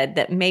said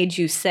that made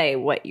you say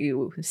what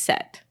you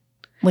said.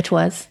 Which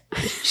was?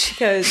 She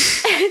goes,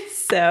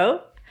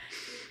 so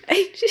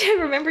I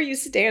remember you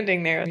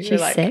standing there. You were She's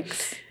like,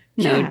 6.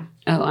 No. Yeah.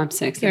 Oh, I'm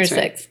 6. You're That's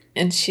right. 6.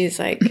 And she's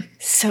like,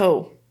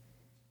 so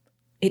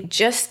it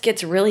just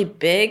gets really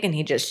big and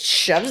he just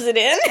shoves it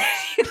in.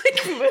 You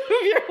like move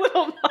your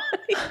little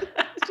body.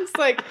 I was just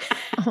like,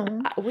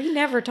 we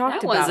never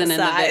talked That about wasn't in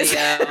the size.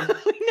 video.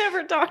 We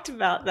never talked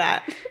about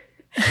that.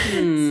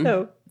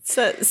 Hmm.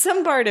 So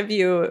some part of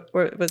you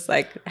was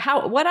like,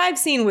 what I've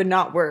seen would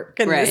not work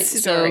in Right. this So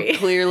story.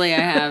 clearly I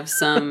have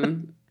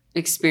some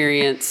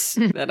experience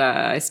that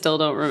I still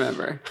don't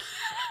remember.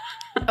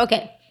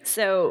 Okay.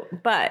 So,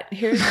 but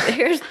here's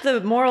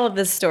the moral of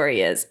this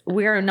story is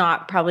we're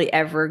not probably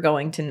ever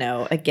going to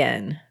know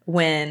again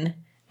when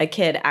a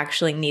kid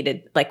actually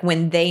needed, like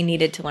when they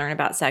needed to learn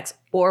about sex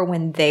or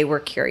when they were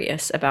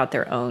curious about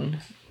their own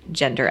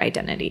gender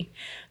identity,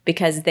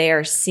 because they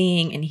are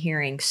seeing and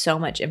hearing so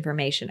much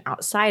information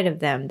outside of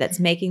them that's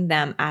making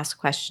them ask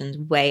questions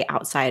way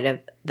outside of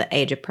the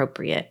age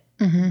appropriate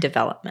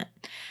development.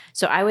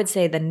 So I would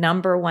say the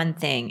number one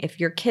thing, if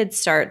your kid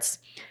starts,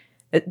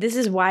 this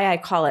is why I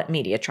call it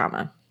media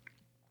trauma.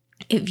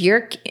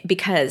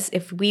 Because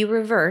if we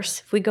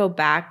go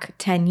back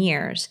 10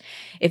 years,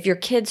 if your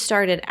kid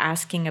started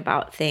asking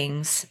about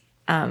things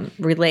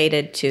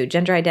related to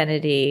gender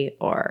identity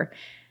or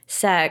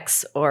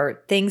sex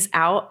or things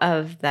out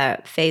of the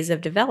phase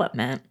of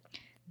development,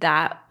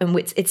 and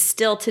it's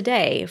still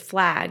today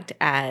flagged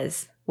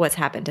as what's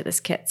happened to this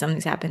kid.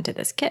 Something's happened to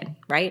this kid,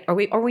 right? Or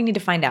we need to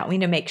find out. We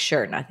need to make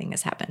sure nothing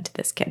has happened to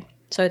this kid.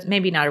 So it's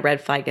maybe not a red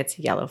flag, it's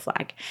a yellow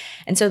flag.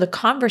 And so the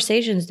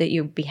conversations that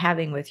you be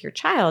having with your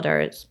child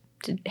are,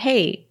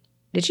 hey,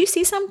 did you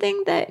see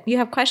something that you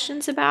have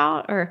questions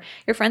about? Or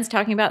your friend's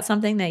talking about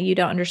something that you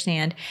don't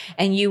understand.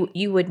 And you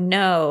would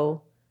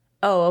know,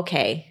 oh,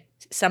 okay,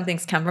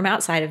 something's come from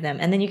outside of them.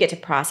 And then you get to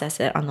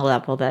process it on the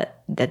level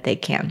that they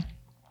can.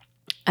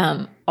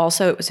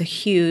 Also, it was a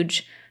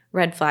huge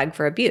red flag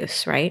for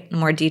abuse, right? The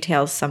more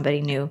details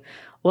somebody knew.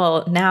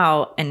 Well,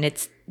 now, and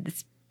it's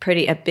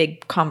pretty a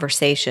big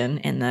conversation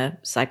in the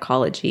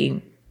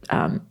psychology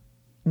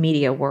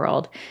media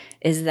world,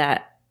 is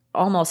that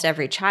almost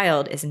every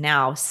child is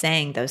now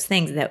saying those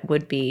things that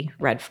would be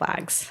red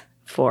flags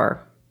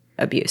for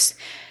abuse.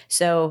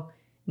 So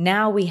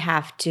now we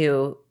have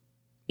to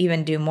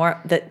even do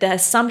more. The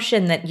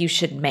assumption that you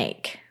should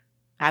make,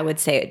 I would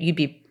say you'd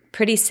be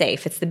pretty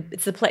safe. It's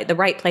the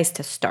right place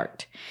to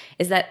start.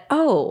 Is that,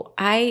 so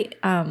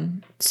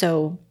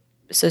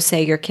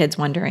say your kid's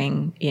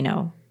wondering,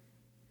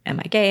 am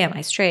I gay? Am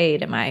I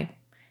straight? Am I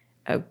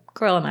a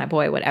girl? Am I a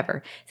boy?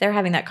 Whatever. If they're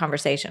having that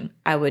conversation,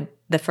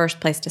 the first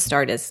place to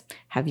start is,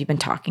 has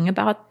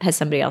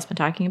somebody else been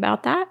talking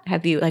about that?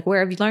 Where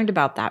have you learned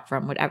about that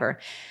from? Whatever.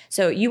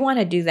 So you want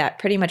to do that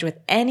pretty much with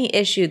any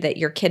issue that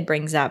your kid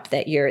brings up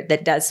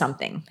that does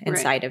something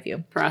inside of you.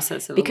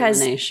 Process of Because,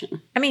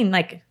 elimination. I mean,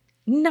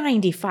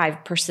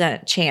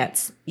 95%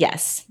 chance,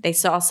 yes, they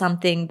saw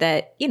something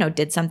that,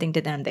 did something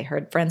to them. They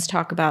heard friends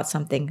talk about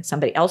something.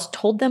 Somebody else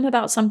told them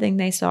about something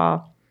they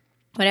saw.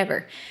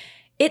 Whatever.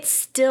 It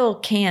still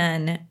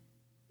can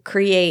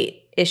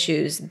create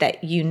issues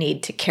that you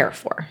need to care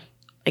for.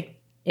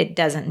 It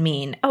doesn't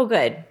mean, oh,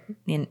 good,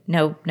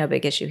 no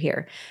big issue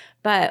here.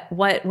 But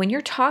when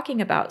you're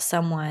talking about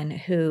someone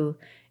who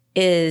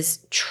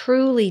is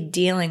truly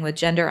dealing with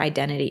gender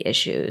identity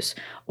issues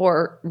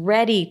or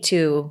ready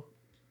to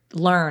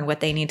learn what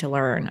they need to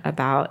learn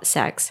about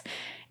sex,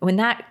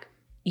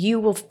 you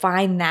will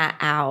find that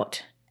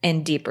out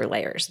in deeper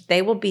layers.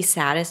 They will be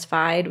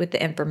satisfied with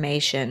the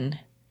information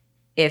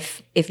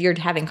if you're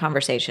having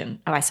conversation.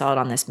 Oh, I saw it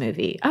on this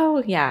movie.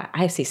 Oh yeah,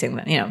 I see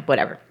something,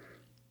 whatever.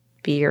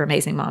 Be your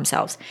amazing mom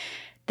selves.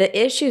 The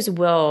issues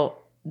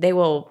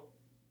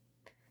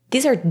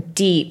these are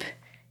deep.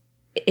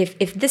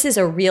 If this is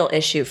a real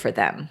issue for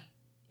them,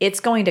 it's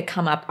going to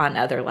come up on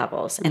other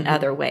levels in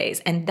other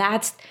ways. And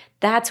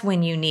that's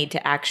when you need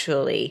to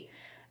actually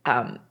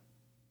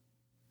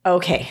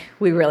okay,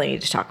 we really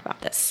need to talk about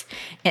this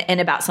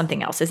and about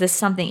something else. Is this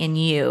something in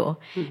you?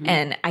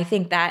 And I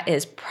think that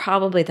is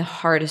probably the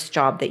hardest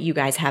job that you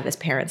guys have as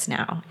parents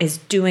now, is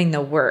doing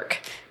the work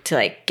to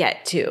like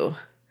get to,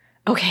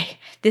 okay,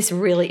 this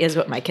really is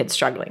what my kid's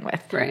struggling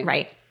with.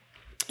 Right.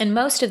 And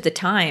most of the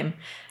time,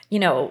 you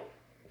know,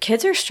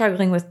 kids are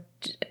struggling with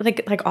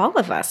like all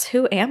of us.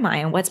 Who am I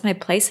and what's my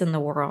place in the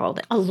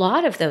world? A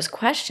lot of those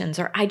questions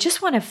are, I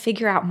just want to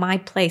figure out my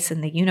place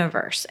in the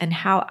universe and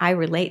how I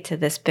relate to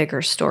this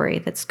bigger story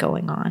that's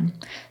going on.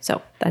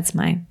 So that's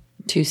my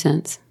 2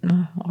 cents.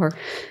 or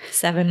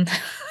 7.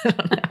 I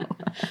don't know.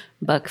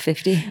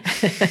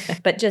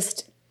 $1.50. But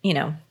just, you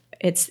know,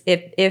 it's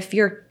if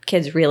your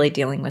kid's really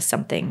dealing with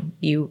something,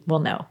 you will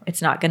know.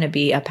 It's not going to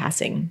be a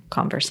passing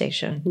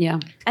conversation. Yeah.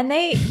 And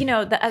they, you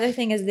know, the other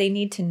thing is they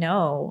need to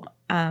know,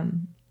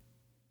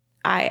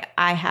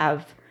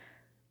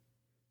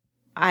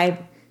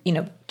 you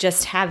know,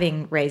 just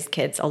having raised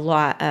kids, a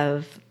lot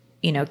of,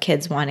 you know,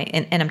 kids wanting,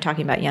 and I'm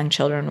talking about young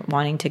children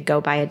wanting to go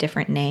by a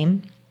different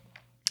name.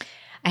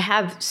 I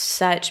have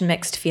such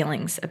mixed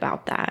feelings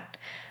about that,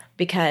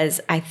 because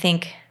I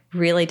think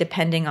really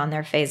depending on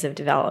their phase of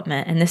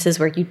development, and this is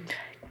where you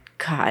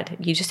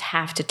just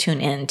have to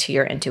tune in to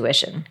your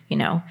intuition, you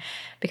know,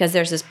 because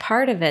there's this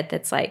part of it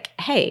that's like,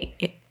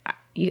 hey,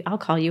 I'll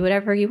call you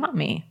whatever you want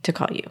me to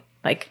call you.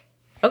 Like,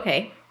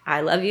 okay,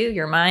 I love you.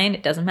 You're mine.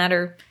 It doesn't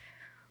matter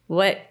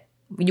what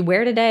you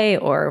wear today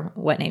or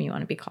what name you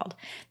want to be called.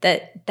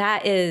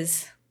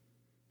 That's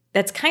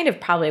kind of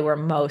probably where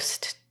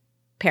most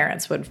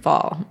parents would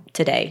fall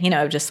today, you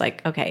know, just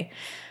like, okay.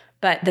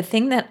 But the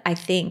thing that I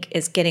think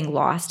is getting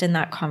lost in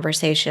that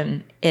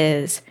conversation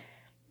is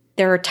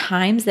there are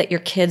times that your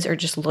kids are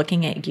just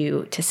looking at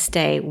you to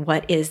stay,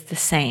 what is the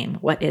same?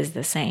 What is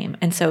the same?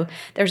 And so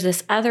there's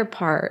this other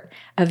part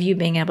of you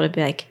being able to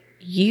be like,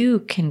 you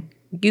can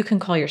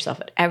call yourself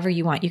whatever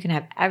you want. You can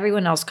have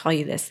everyone else call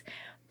you this,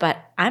 but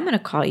I'm going to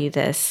call you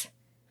this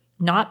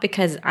not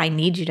because I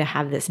need you to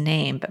have this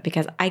name, but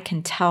because I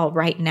can tell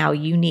right now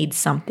you need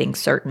something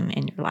certain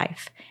in your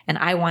life. And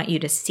I want you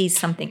to see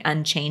something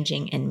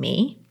unchanging in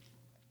me.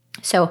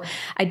 So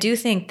I do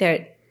think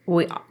that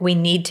we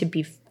need to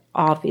be,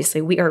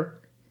 obviously, we are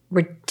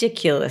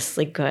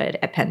ridiculously good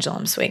at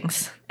pendulum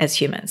swings as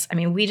humans. I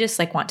mean, we just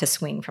like want to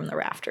swing from the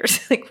rafters.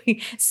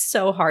 It's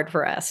so hard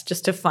for us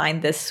just to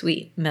find this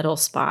sweet middle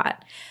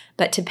spot.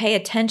 But to pay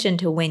attention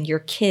to when your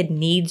kid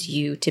needs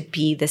you to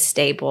be the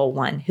stable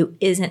one who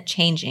isn't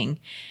changing.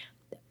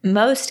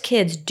 Most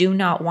kids do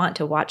not want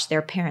to watch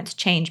their parents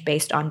change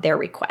based on their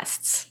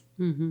requests,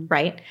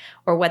 right?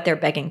 Or what they're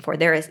begging for.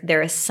 There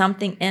is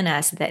something in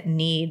us that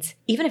needs,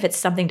 even if it's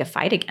something to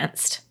fight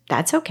against,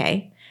 that's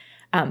okay.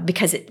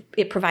 Because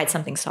it provides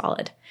something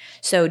solid.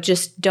 So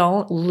just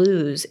don't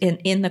lose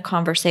in the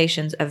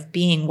conversations of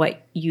being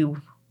what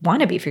you want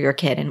to be for your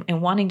kid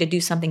and wanting to do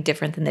something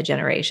different than the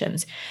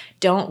generations.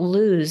 Don't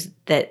lose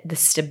the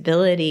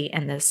stability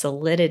and the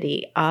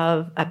solidity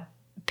of a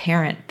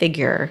parent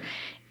figure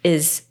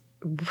is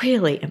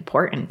really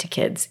important to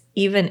kids,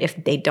 even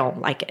if they don't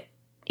like it.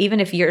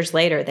 Even if years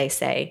later they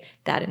say,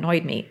 that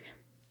annoyed me,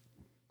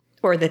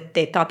 or that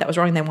they thought that was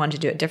wrong and they wanted to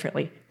do it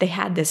differently. They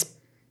had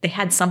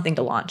something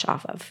to launch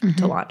off of,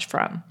 to launch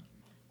from.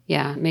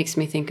 Yeah, it makes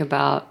me think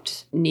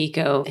about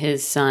Nico,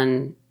 his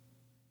son,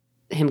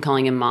 him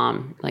calling him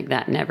mom, like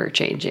that never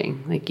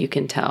changing. Like you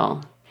can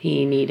tell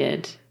he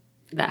needed,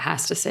 that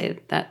has to say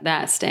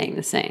that staying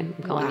the same.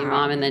 I'm calling you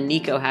mom, and then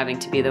Nico having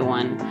to be the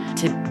one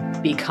to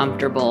be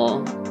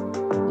comfortable,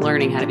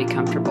 learning how to be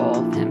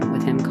comfortable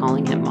with him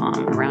calling him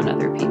mom around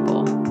other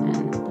people.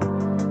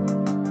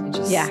 And it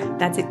just,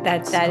 that's the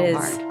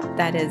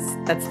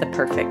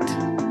perfect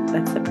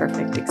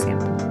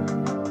example.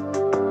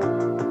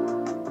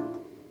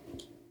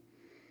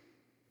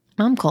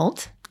 Mom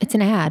Cult, it's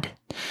an ad.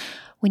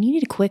 When you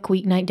need a quick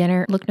weeknight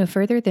dinner, look no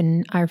further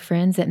than our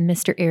friends at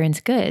Mr.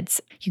 Aaron's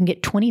Goods. You can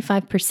get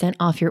 25%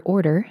 off your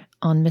order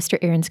on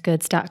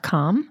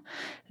MrAaronsGoods.com.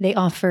 They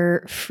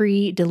offer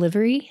free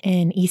delivery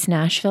in East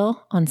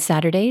Nashville on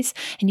Saturdays,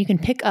 and you can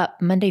pick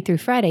up Monday through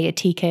Friday at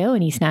TKO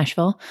in East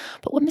Nashville.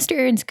 But what Mr.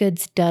 Aaron's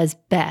Goods does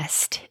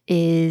best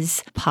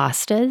is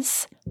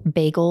pastas,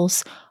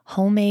 bagels,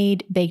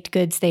 homemade baked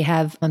goods. They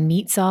have a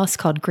meat sauce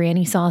called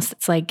Granny Sauce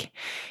that's like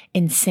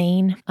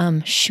insane.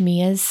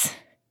 Schmias.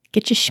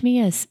 Get your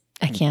schmias.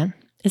 I can.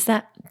 Do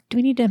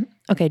I need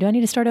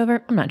to start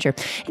over? I'm not sure.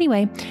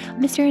 Anyway,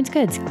 Mr. Aaron's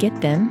Goods, get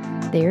them.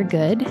 They're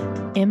good.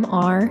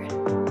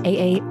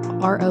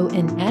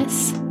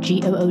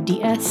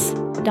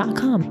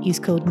 MrAaronsGoods.com. Use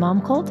code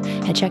MOMCULT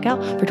at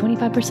checkout for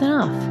 25%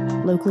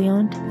 off. Locally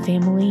owned,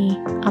 family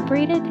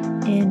operated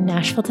in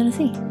Nashville,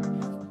 Tennessee.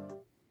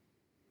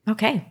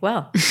 Okay,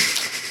 well,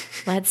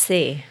 let's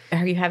see.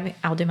 Are you having,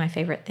 I'll do my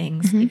favorite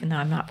things, even though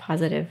I'm not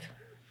positive.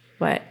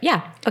 What?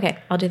 Yeah. Okay.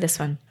 I'll do this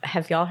one.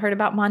 Have y'all heard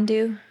about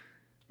Mondu?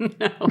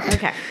 No.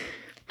 Okay.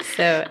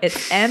 So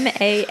it's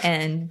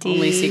MAND.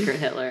 Only Secret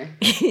Hitler.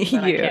 But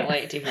I can't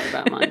wait to hear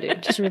about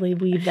Mondu. Just really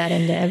weave that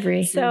into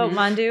every. So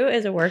Mondu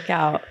is a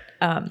workout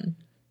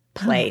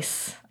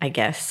place, I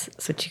guess.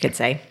 That's what you could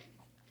say.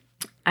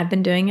 I've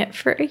been doing it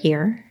for a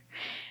year,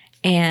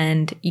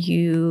 and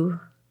you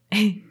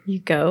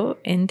go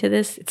into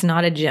this. It's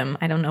not a gym.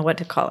 I don't know what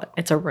to call it.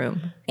 It's a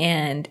room,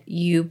 and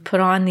you put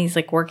on these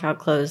like workout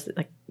clothes that,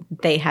 like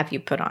they have you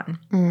put on,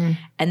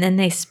 and then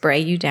they spray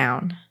you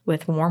down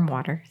with warm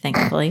water.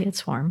 Thankfully,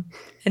 it's warm,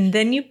 and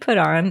then you put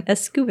on a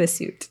scuba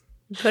suit.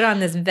 You put on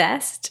this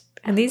vest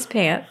and these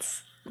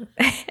pants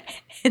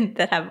and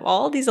that have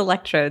all these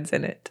electrodes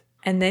in it.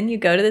 And then you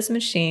go to this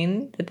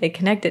machine that they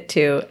connect it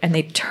to, and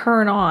they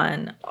turn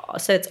on.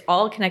 So it's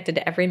all connected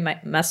to every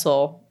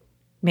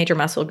major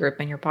muscle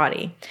group in your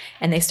body.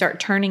 And they start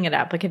turning it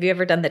up. Like, have you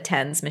ever done the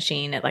TENS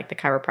machine at like the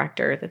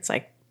chiropractor that's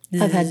like,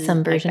 I've had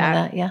some version of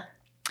that. Yeah.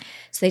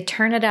 So they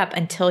turn it up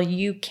until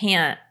you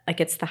can't,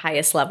 like it's the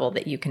highest level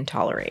that you can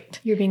tolerate.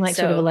 You're being like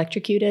sort of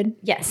electrocuted.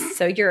 Yes.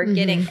 So you're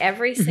getting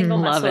every single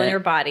muscle in it. your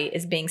body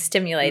is being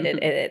stimulated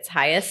at its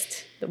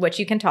highest, what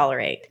you can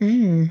tolerate.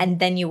 And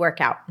then you work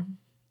out.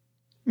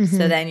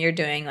 So then you're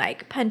doing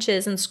like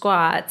punches and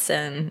squats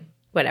and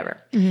whatever.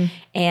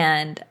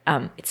 And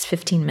it's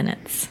 15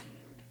 minutes,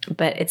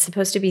 but it's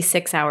supposed to be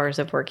 6 hours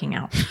of working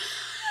out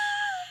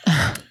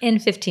in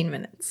 15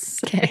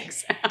 minutes. Okay.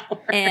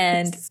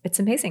 And it's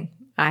amazing.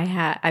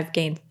 I've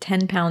gained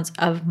 10 pounds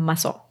of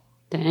muscle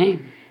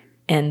Dang.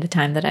 in the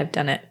time that I've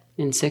done it.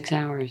 In 6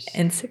 hours.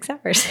 In 6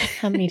 hours.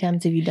 How many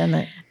times have you done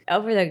that?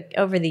 Over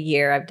the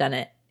year, I've done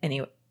it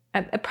anyway.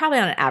 Probably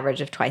on an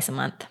average of twice a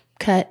month.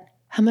 Cut.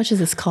 How much does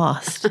this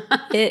cost?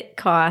 It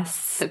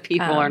costs The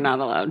people are not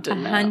allowed to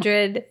know.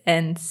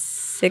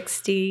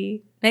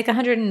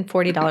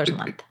 $140 a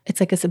month. It's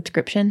like a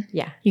subscription.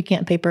 Yeah. You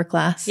can't pay per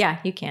class. Yeah,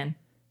 you can.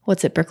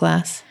 What's it per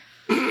class?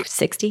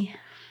 60.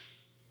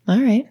 All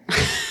right.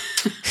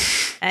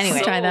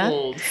 Anyway, Try that.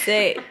 Sold.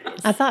 say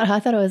I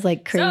thought it was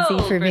like crazy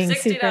Sold for being $60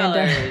 super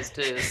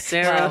into. to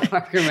Sarah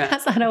Parker I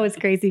Matt. thought I was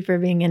crazy for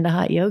being into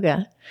hot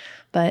yoga,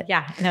 but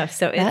yeah, no.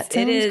 So That it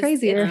sounds is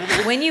crazier.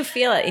 when you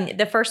feel it. And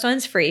the first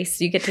one's free,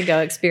 so you get to go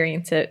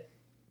experience it,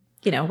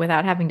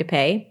 without having to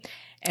pay.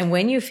 And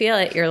when you feel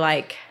it, you're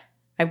like,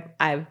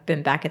 I've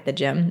been back at the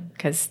gym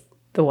because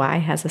the Y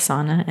has a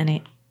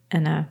sauna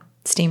and a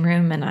steam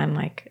room, and I'm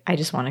like, I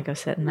just want to go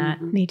sit in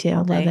that. me too.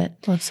 Love day. it.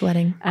 Love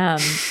sweating.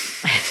 And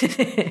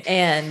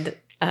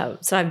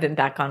so I've been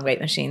back on weight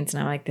machines, and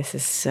I'm like, this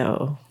is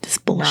so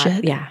Just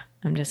bullshit.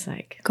 I'm just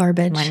like,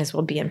 Garbage. might as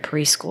well be in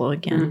preschool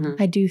again.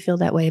 I do feel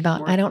that way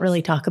about. I don't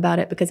really talk about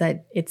it because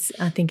I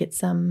think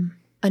it's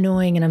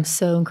annoying, and I'm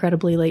so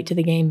incredibly late to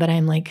the game. But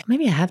I'm like,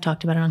 maybe I have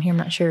talked about it on here. I'm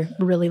not sure.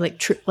 Really,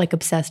 like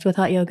obsessed with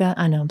hot yoga.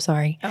 I know. I'm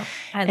sorry. Oh,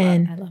 I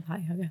love hot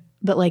yoga.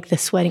 But like the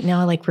sweating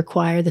now, I like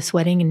require the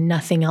sweating, and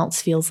nothing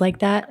else feels like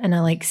that. And I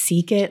like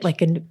seek it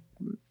like in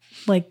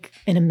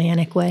a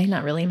manic way.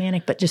 Not really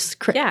manic, but just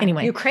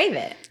anyway. You crave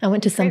it. I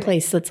went to some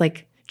place that's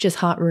like just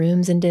hot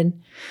rooms and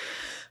did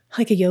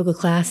like a yoga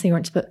class. They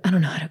weren't supposed. I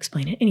don't know how to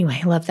explain it. Anyway,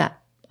 I love that.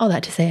 All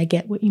that to say, I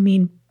get what you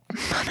mean.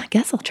 I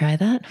guess I'll try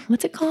that.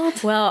 What's it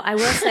called? Well, I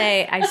will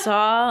say I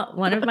saw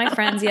one of my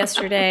friends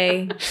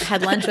yesterday,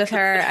 had lunch with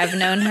her. I've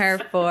known her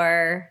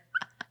for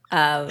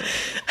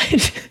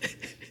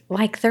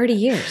like 30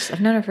 years.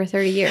 I've known her for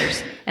 30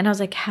 years. And I was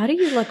like, how do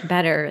you look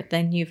better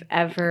than you've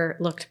ever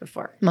looked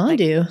before?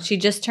 Mandu. She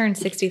just turned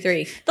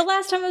 63. The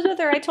last time I was with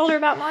her, I told her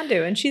about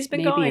Mandu, and she's been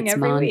Maybe going it's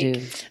every Mandu.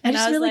 week. I And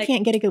just was really like,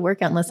 can't get a good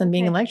workout unless I'm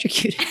being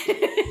electrocuted.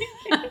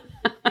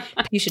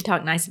 You should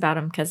talk nice about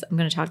him because I'm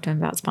going to talk to him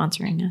about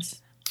sponsoring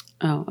us.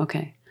 Oh,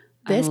 okay.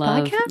 This I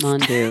love podcast?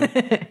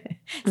 Mandu.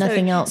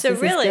 Nothing else. So This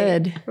is really,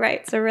 good.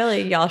 right? So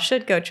really, y'all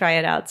should go try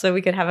it out so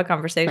we could have a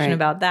conversation Right.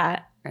 about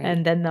that, Right.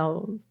 and then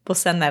we'll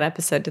send that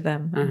episode to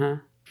them. Uh-huh.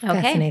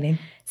 Okay. Fascinating.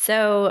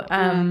 So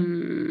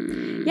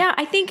yeah,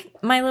 I think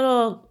my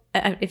little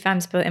if am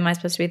I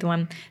supposed to be the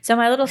one? So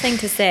my little thing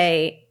to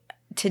say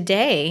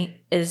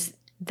today is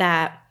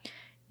that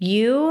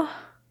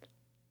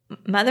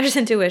mother's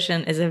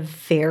intuition is a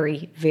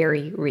very,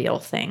 very real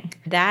thing.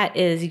 That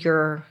is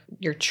your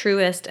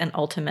truest and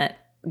ultimate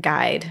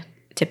guide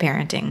to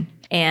parenting.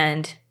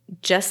 And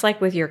just like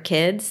with your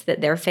kids,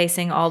 that they're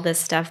facing all this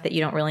stuff that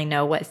you don't really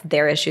know what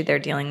their issue they're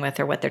dealing with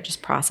or what they're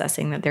just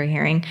processing that they're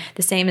hearing,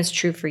 the same is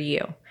true for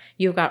you.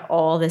 You've got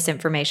all this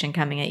information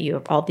coming at you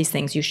of all these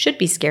things you should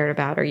be scared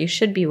about or you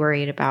should be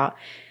worried about.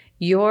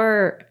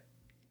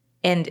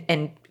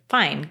 And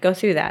fine, go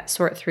through that,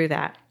 sort through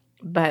that.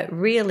 But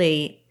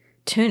really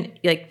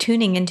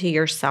tuning into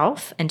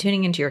yourself and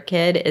tuning into your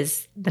kid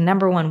is the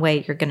number one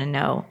way you're going to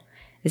know,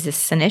 is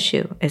this an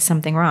issue? Is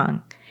something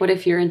wrong? What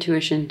if your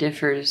intuition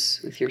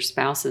differs with your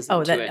spouse's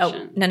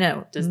intuition?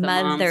 No. Does the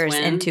mom's mother's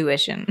win?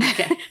 intuition.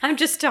 Okay. I'm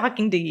just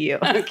talking to you.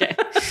 Okay.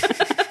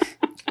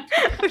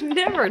 I've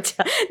never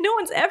no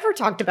one's ever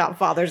talked about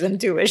father's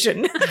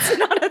intuition. It's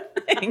not a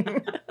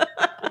thing.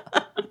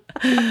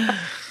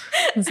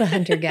 It's a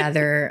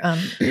hunter-gatherer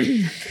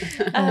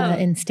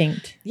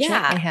instinct.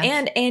 Yeah, I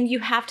have. and you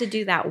have to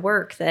do that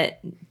work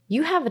that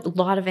you have a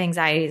lot of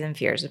anxieties and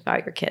fears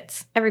about your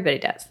kids. Everybody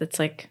does.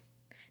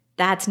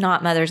 That's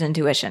not mother's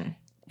intuition.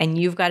 And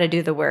you've got to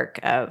do the work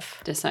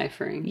of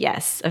Deciphering.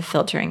 of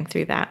filtering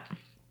through that.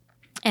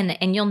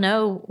 And you'll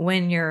know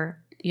when you're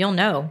you'll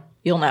know.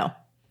 You'll know.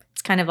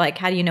 It's kind of like,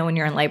 how do you know when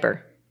you're in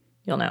labor?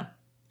 You'll know.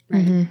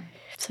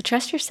 So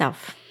trust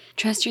yourself.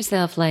 Trust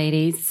yourself,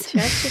 ladies.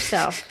 Trust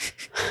yourself.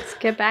 Let's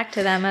get back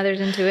to that mother's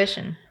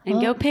intuition.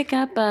 And go pick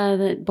up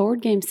the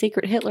board game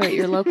Secret Hitler at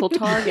your local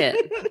Target.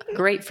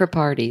 Great for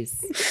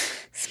parties.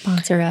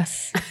 Sponsor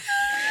us.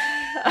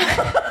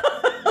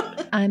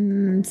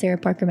 I'm Sarah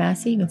Parker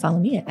Massey. You can follow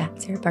me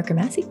at Sarah Parker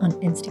Massey on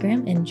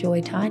Instagram. And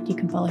Joy Todd, you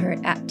can follow her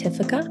at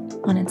Tifica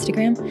on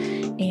Instagram.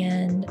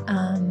 And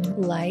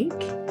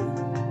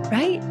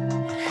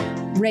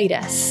rate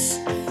us.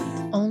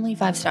 Only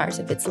 5 stars.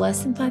 If it's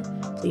less than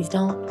 5, please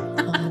don't.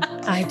 On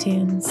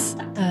iTunes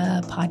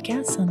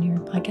podcasts on your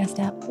podcast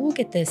app. We'll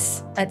get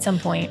this at some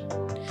point.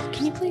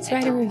 Can you please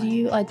write a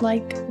review?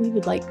 We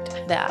would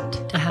like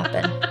that to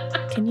happen.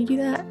 Can you do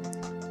that?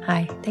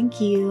 Hi,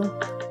 thank you.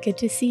 Good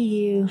to see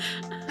you.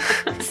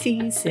 See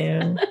you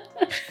soon.